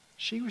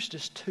 She was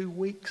just 2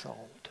 weeks old.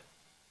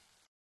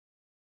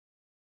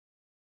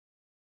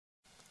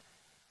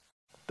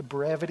 The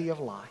brevity of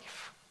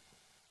life.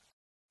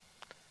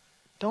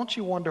 Don't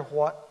you wonder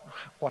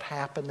what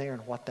happened there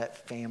and what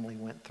that family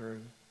went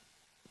through?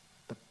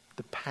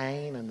 The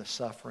pain and the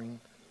suffering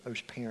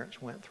those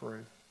parents went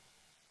through.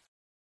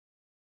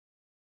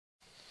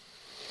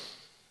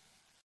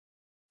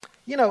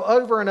 You know,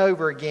 over and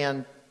over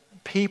again,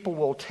 people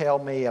will tell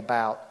me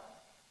about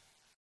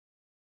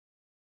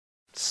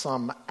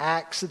some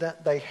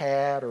accident they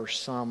had or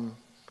some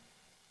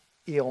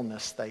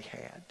illness they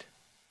had.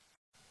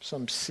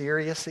 Some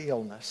serious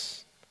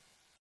illness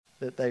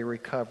that they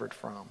recovered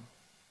from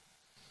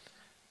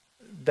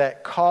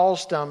that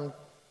caused them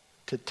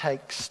to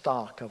take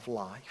stock of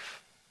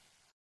life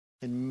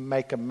and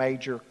make a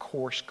major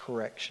course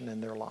correction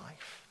in their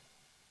life.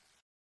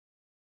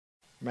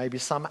 Maybe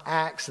some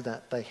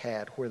accident they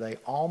had where they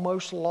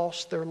almost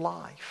lost their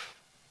life,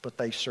 but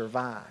they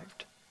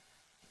survived.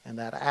 And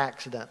that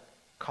accident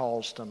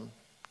caused them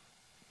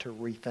to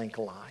rethink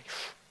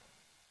life.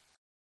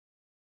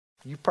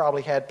 You've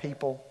probably had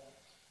people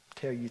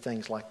tell you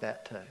things like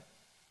that too.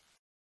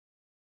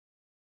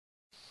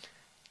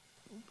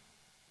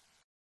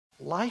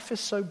 Life is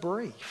so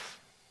brief.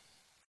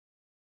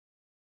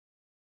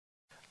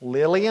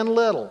 Lillian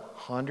Little,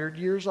 100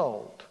 years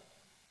old.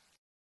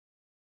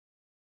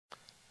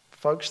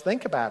 Folks,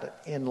 think about it.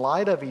 In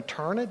light of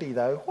eternity,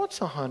 though, what's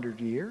 100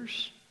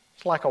 years?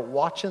 It's like a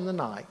watch in the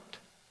night.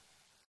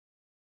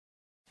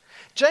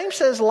 James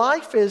says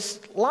life is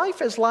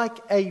like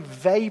a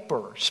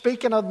vapor.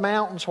 Speaking of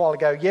mountains a while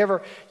ago, you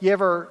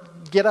ever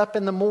get up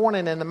in the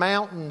morning in the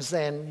mountains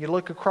and you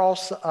look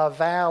across a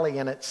valley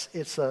and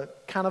it's a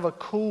kind of a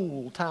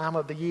cool time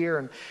of the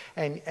year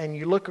and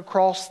you look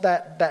across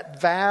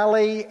that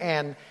valley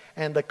and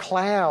and the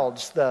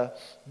clouds, the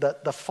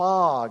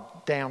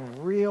fog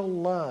down real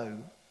low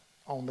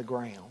on the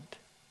ground.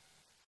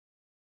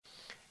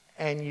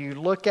 And you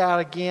look out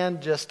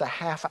again just a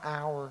half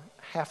hour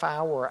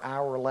or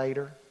hour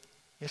later,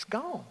 it's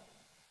gone.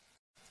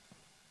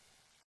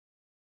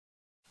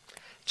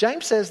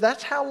 James says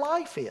that's how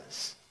life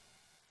is.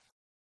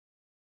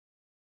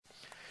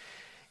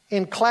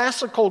 In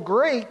classical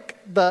Greek,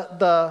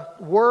 the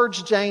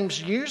words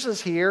James uses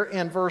here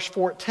in verse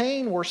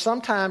 14 were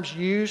sometimes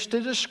used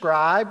to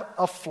describe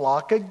a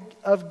flock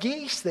of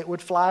geese that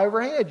would fly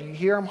overhead. You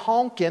hear them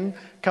honking,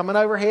 coming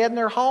overhead, and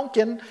they're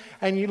honking,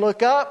 and you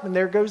look up, and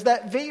there goes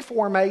that V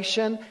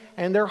formation,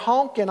 and they're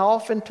honking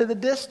off into the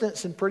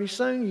distance, and pretty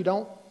soon you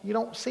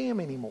don't see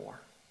them anymore.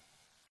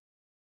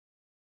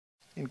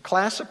 In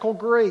classical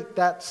Greek,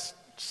 that's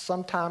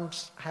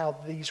sometimes how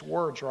these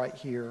words right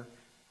here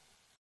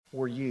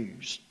were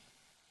used.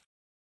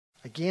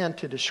 Again,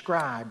 to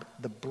describe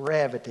the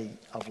brevity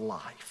of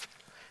life.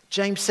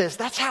 James says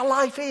that's how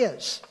life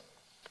is.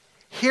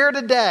 Here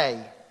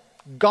today,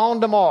 gone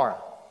tomorrow.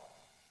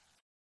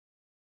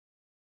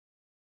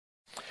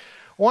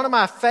 One of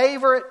my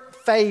favorite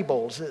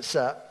fables, it's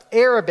an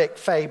Arabic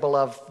fable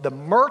of the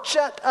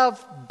merchant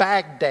of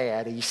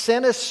Baghdad. He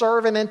sent his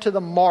servant into the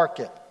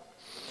market.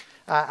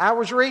 I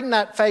was reading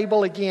that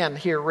fable again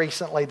here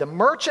recently. The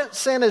merchant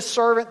sent his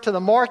servant to the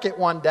market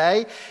one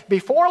day.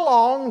 Before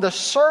long, the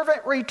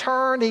servant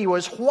returned. He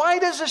was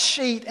white as a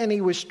sheet and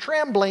he was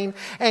trembling.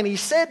 And he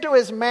said to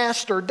his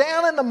master,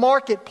 down in the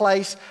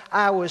marketplace,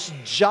 I was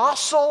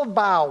jostled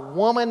by a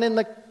woman in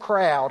the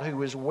crowd who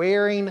was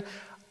wearing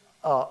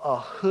a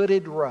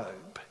hooded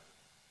robe.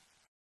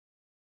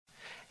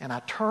 And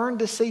I turned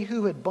to see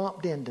who had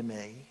bumped into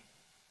me.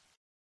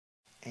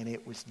 And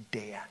it was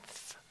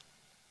Death.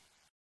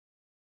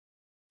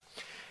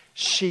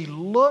 She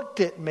looked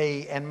at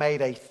me and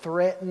made a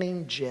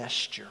threatening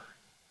gesture.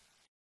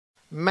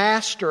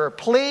 Master,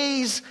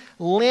 please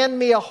lend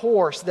me a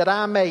horse that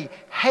I may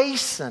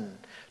hasten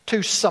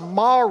to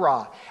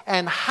Samara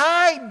and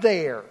hide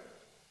there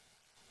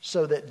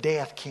so that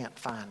Death can't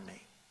find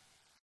me.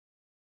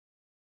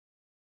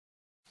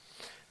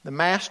 The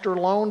master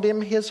loaned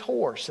him his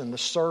horse, and the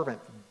servant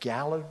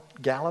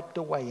galloped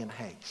away in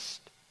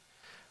haste.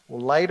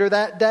 Well, later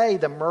that day,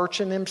 the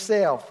merchant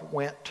himself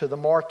went to the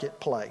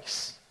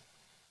marketplace.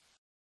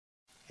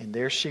 And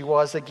there she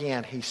was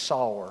again. He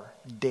saw her,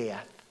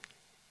 Death,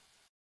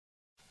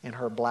 in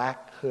her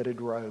black hooded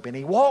robe. And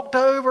he walked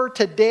over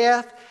to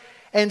Death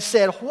and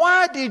said,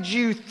 why did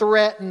you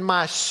threaten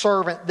my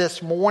servant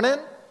this morning?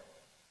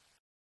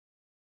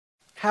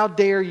 How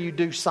dare you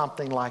do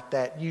something like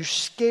that? You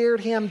scared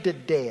him to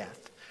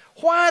death.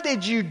 Why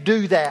did you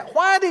do that?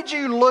 Why did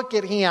you look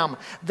at him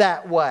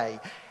that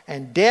way?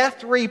 And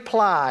Death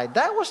replied,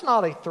 that was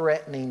not a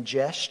threatening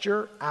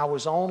gesture. I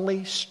was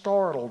only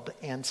startled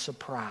and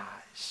surprised.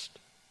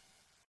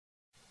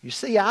 You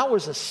see, I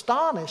was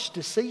astonished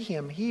to see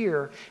him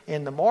here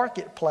in the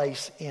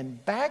marketplace in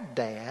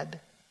Baghdad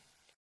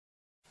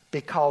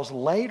because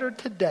later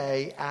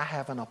today I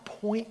have an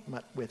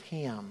appointment with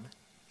him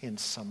in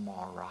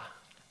Samara.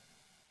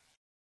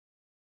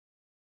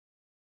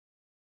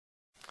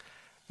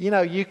 You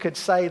know, you could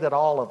say that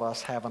all of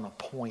us have an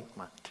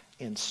appointment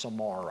in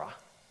Samara,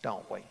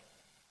 don't we?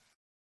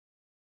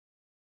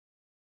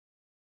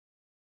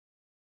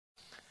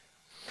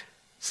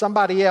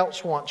 Somebody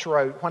else once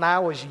wrote, when I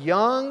was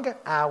young,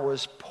 I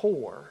was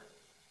poor.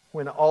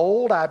 When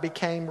old, I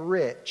became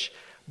rich.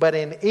 But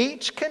in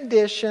each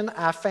condition,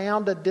 I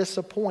found a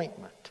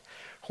disappointment.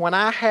 When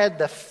I had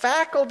the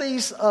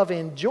faculties of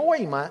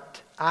enjoyment,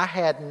 I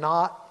had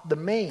not the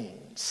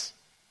means.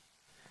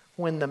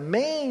 When the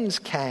means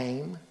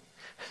came,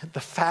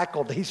 the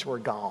faculties were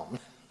gone.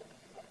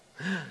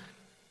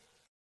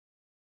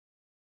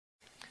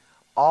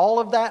 All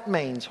of that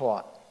means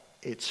what?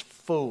 It's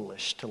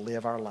foolish to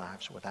live our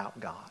lives without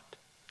God.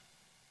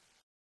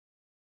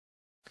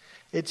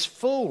 It's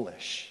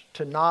foolish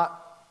to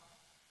not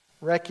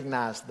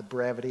recognize the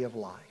brevity of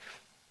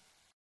life.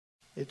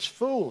 It's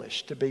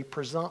foolish to be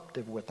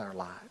presumptive with our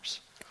lives.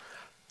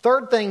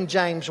 Third thing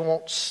James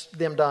wants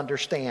them to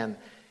understand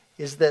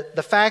is that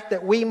the fact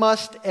that we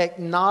must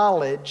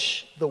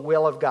acknowledge the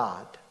will of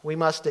God. We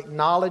must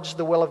acknowledge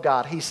the will of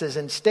God. He says,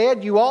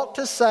 instead, you ought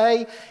to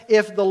say,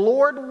 if the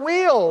Lord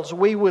wills,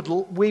 we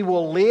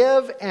will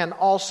live and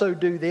also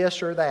do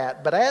this or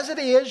that. But as it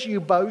is, you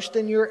boast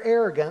in your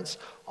arrogance.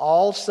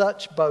 All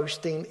such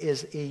boasting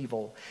is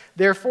evil.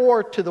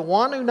 Therefore, to the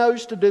one who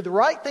knows to do the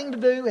right thing to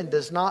do and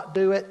does not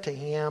do it, to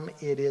him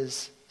it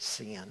is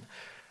sin.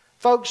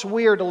 Folks,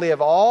 we are to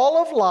live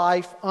all of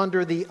life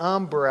under the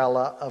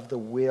umbrella of the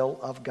will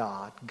of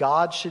God.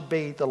 God should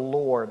be the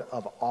Lord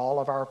of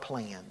all of our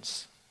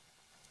plans.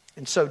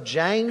 And so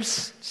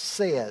James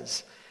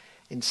says,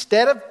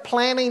 instead of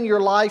planning your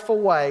life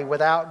away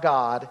without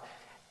God,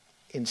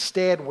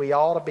 instead we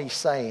ought to be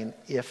saying,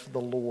 if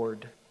the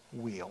Lord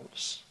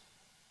wills.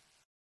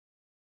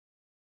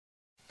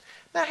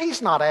 Now,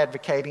 he's not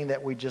advocating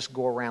that we just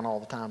go around all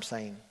the time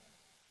saying,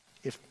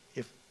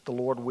 the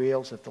Lord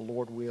wills, if the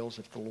Lord wills,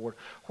 if the Lord...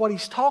 What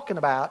he's talking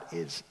about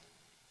is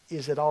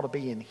it ought to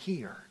be in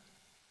here.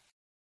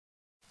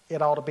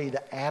 It ought to be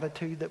the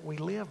attitude that we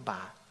live by,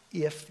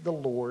 if the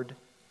Lord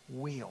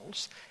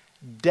wills.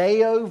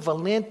 Deo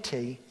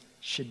volenti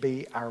should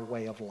be our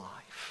way of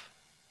life.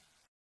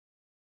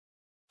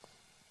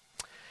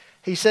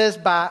 He says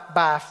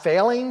by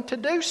failing to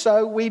do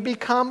so, we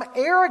become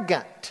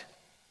arrogant.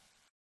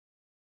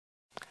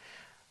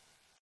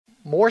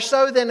 More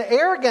so than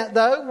arrogant,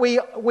 though,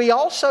 we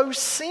also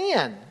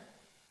sin.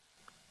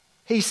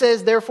 He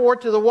says, therefore,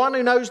 to the one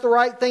who knows the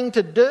right thing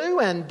to do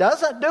and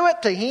doesn't do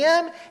it, to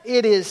him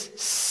it is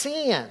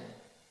sin.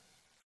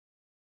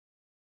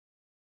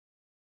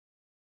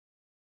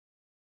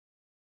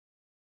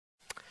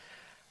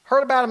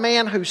 Heard about a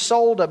man who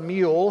sold a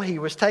mule. He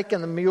was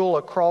taking the mule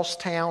across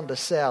town to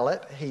sell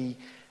it. He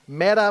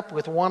met up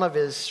with one of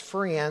his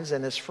friends,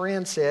 and his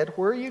friend said,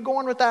 "Where are you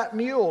going with that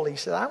mule?" He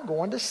said, "I'm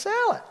going to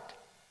sell it."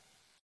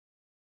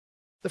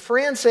 The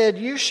friend said,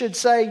 "You should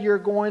say you're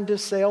going to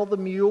sell the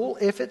mule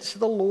if it's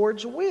the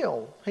Lord's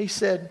will." He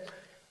said,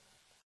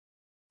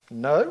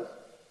 No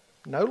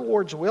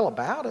Lord's will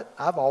about it.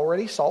 I've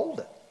already sold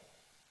it.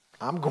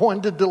 I'm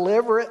going to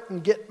deliver it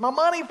and get my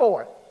money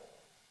for it.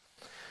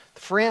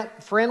 The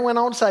friend went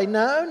on to say,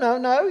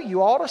 No.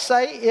 You ought to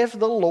say, if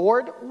the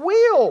Lord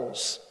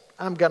wills,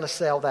 I'm going to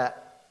sell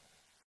that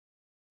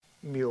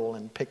mule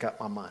and pick up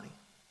my money.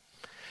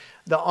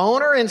 The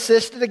owner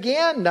insisted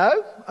again,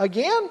 no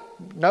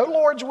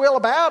Lord's will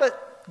about it.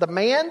 The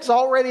man's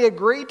already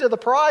agreed to the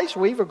price.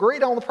 We've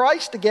agreed on the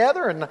price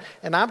together,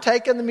 and I'm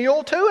taking the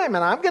mule to him,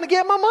 and I'm going to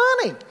get my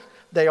money.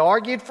 They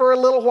argued for a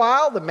little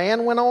while. The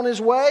man went on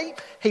his way.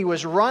 He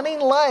was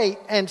running late,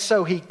 and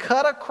so he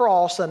cut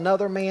across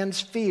another man's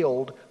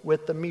field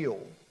with the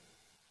mule.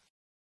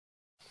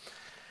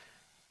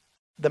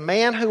 The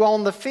man who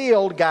owned the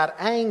field got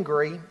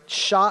angry,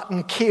 shot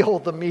and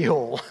killed the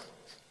mule.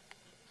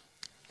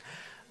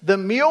 The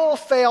mule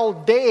fell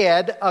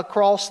dead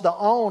across the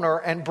owner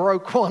and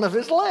broke one of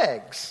his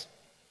legs.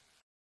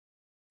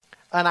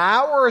 An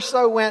hour or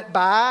so went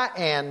by,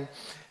 and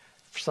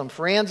some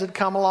friends had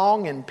come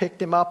along and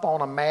picked him up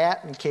on a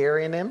mat and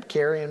carrying him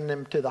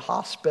to the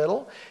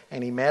hospital.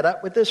 And he met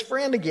up with this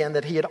friend again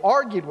that he had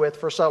argued with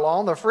for so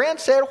long. The friend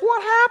said,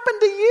 "What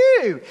happened to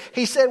you?"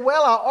 He said,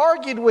 "Well, I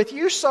argued with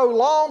you so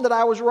long that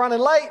I was running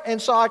late,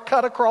 and so I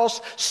cut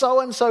across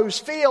so-and-so's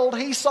field.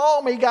 He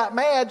saw me, got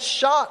mad,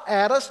 shot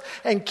at us,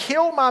 and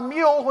killed my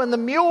mule. When the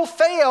mule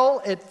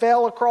fell, it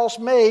fell across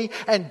me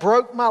and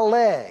broke my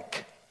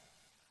leg."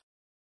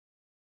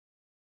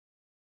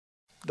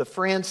 The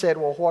friend said,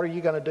 "Well, what are you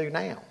going to do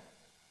now?"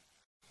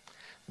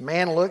 The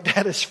man looked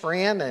at his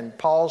friend and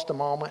paused a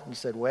moment and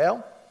said,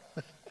 "Well,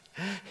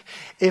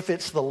 if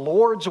it's the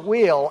Lord's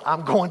will,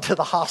 I'm going to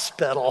the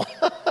hospital."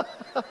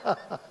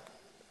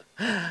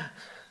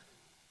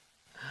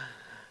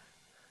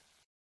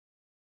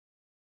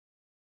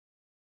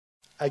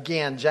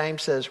 Again,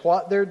 James says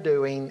what they're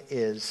doing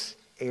is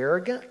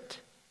arrogant.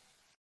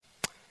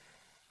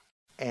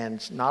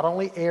 And not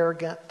only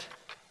arrogant,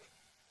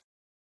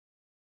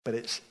 but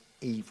it's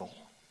evil.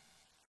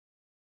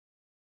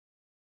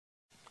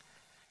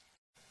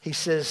 He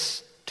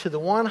says, to the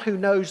one who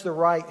knows the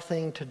right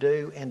thing to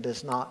do and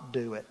does not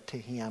do it, to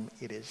him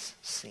it is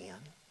sin.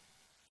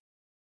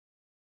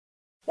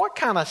 What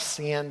kind of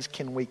sins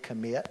can we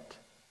commit?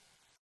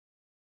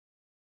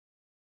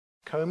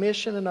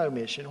 Commission and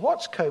omission.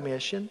 What's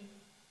commission?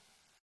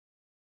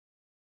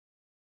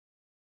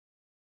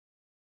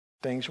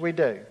 Things we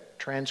do,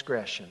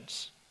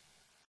 transgressions.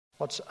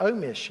 What's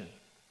omission?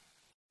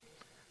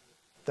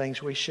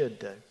 Things we should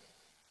do.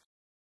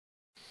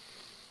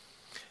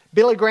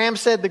 Billy Graham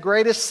said the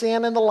greatest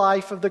sin in the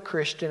life of the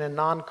Christian and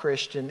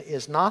non-Christian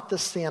is not the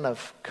sin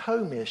of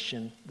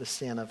commission, the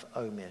sin of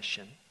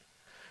omission.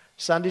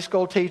 Sunday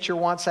school teacher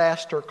once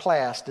asked her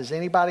class, "Does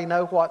anybody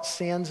know what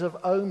sins of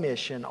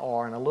omission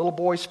are?" And a little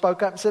boy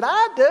spoke up and said,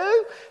 "I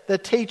do." The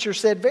teacher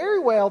said, "Very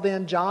well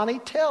then, Johnny,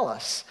 tell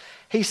us."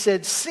 He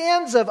said,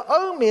 "Sins of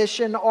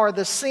omission are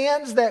the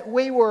sins that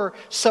we were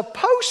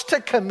supposed to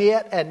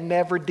commit and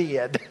never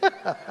did."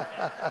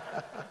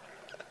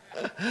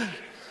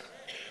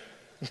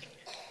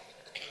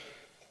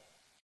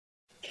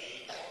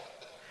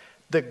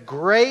 The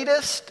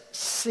greatest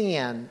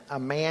sin a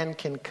man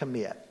can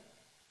commit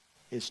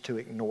is to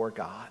ignore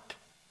God.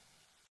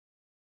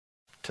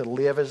 To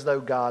live as though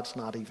God's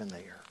not even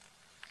there.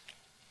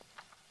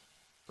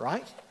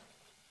 Right?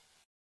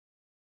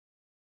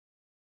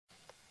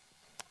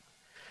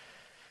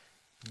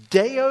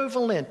 Deo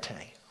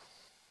volente,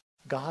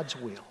 God's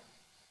will.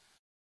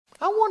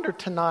 I wonder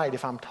tonight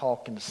if I'm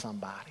talking to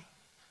somebody.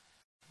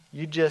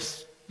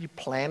 You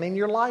planning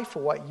your life for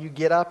what you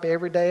get up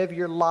every day of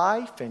your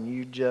life and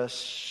you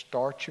just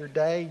start your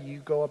day, you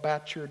go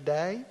about your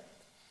day.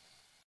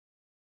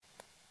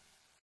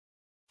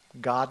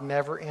 God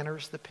never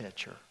enters the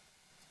picture.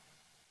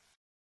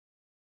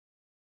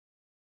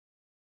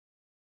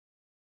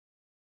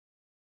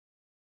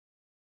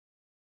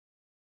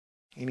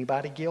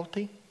 Anybody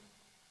guilty?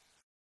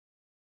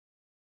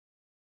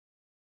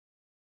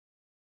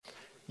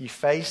 You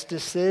face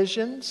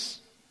decisions,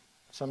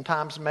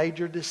 sometimes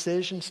major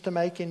decisions to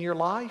make in your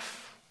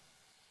life.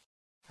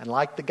 And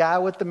like the guy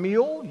with the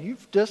mule,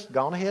 you've just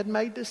gone ahead and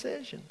made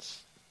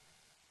decisions.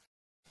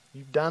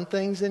 You've done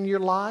things in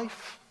your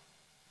life,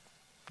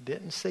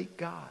 didn't seek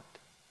God.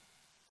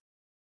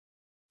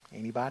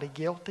 Anybody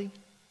guilty?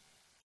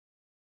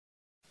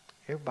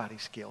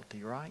 Everybody's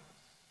guilty, right?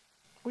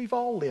 We've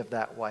all lived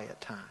that way at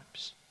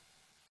times.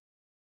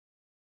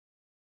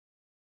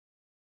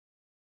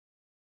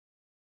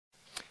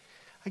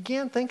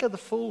 Again, think of the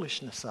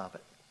foolishness of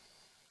it.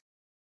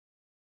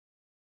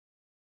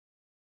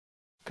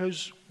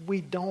 Because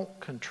we don't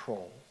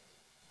control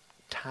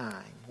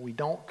time. We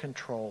don't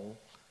control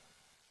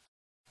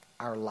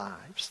our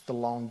lives, the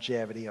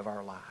longevity of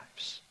our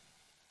lives.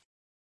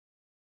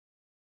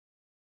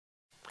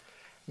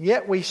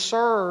 Yet we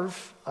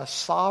serve a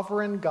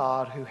sovereign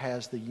God who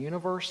has the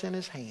universe in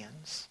His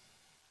hands.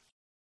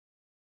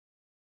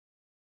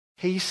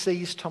 He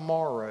sees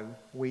tomorrow,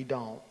 we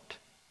don't.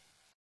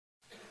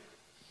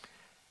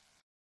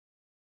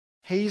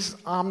 He's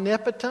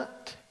omnipotent,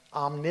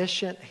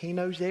 omniscient. He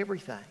knows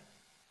everything.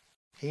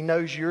 He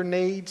knows your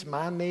needs,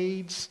 my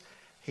needs.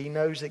 He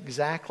knows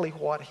exactly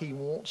what He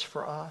wants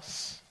for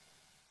us.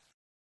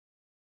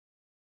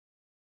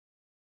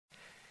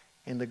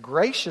 And the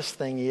gracious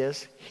thing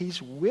is,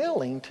 He's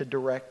willing to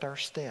direct our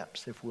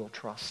steps if we'll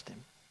trust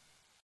Him.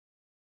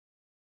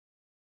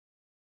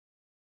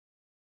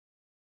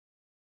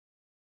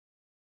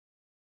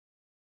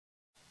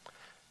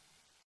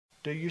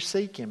 Do you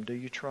seek Him? Do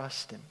you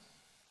trust Him?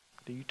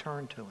 Do you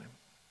turn to Him?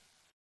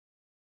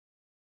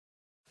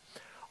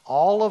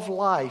 All of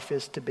life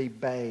is to be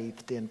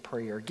bathed in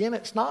prayer. Again,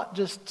 it's not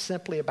just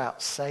simply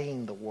about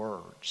saying the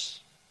words,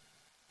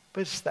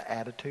 but it's the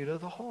attitude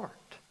of the heart.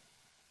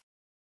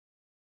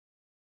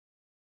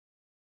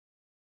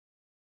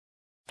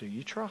 Do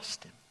you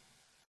trust Him?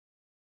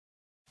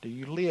 Do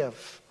you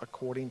live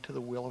according to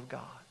the will of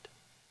God?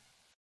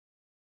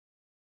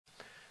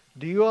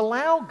 Do you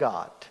allow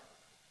God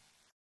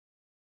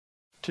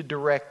to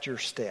direct your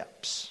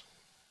steps?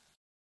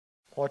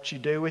 What you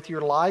do with your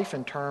life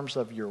in terms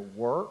of your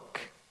work,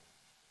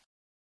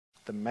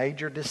 the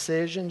major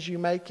decisions you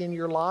make in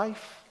your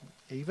life,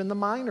 even the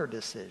minor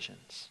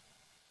decisions,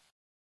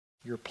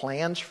 your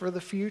plans for the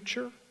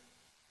future.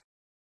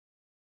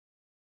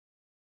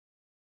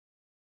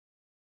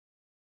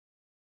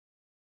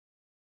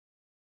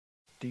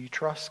 Do you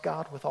trust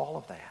God with all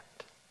of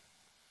that?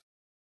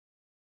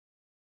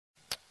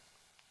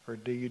 Or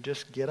do you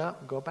just get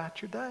up and go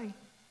about your day?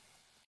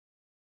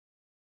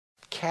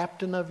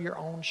 Captain of your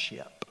own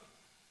ship.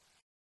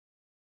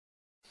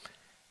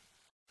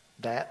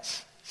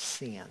 That's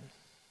sin.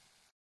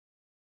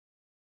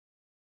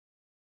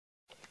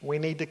 We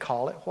need to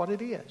call it what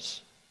it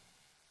is.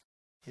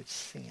 It's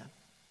sin.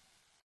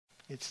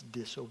 It's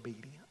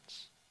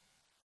disobedience.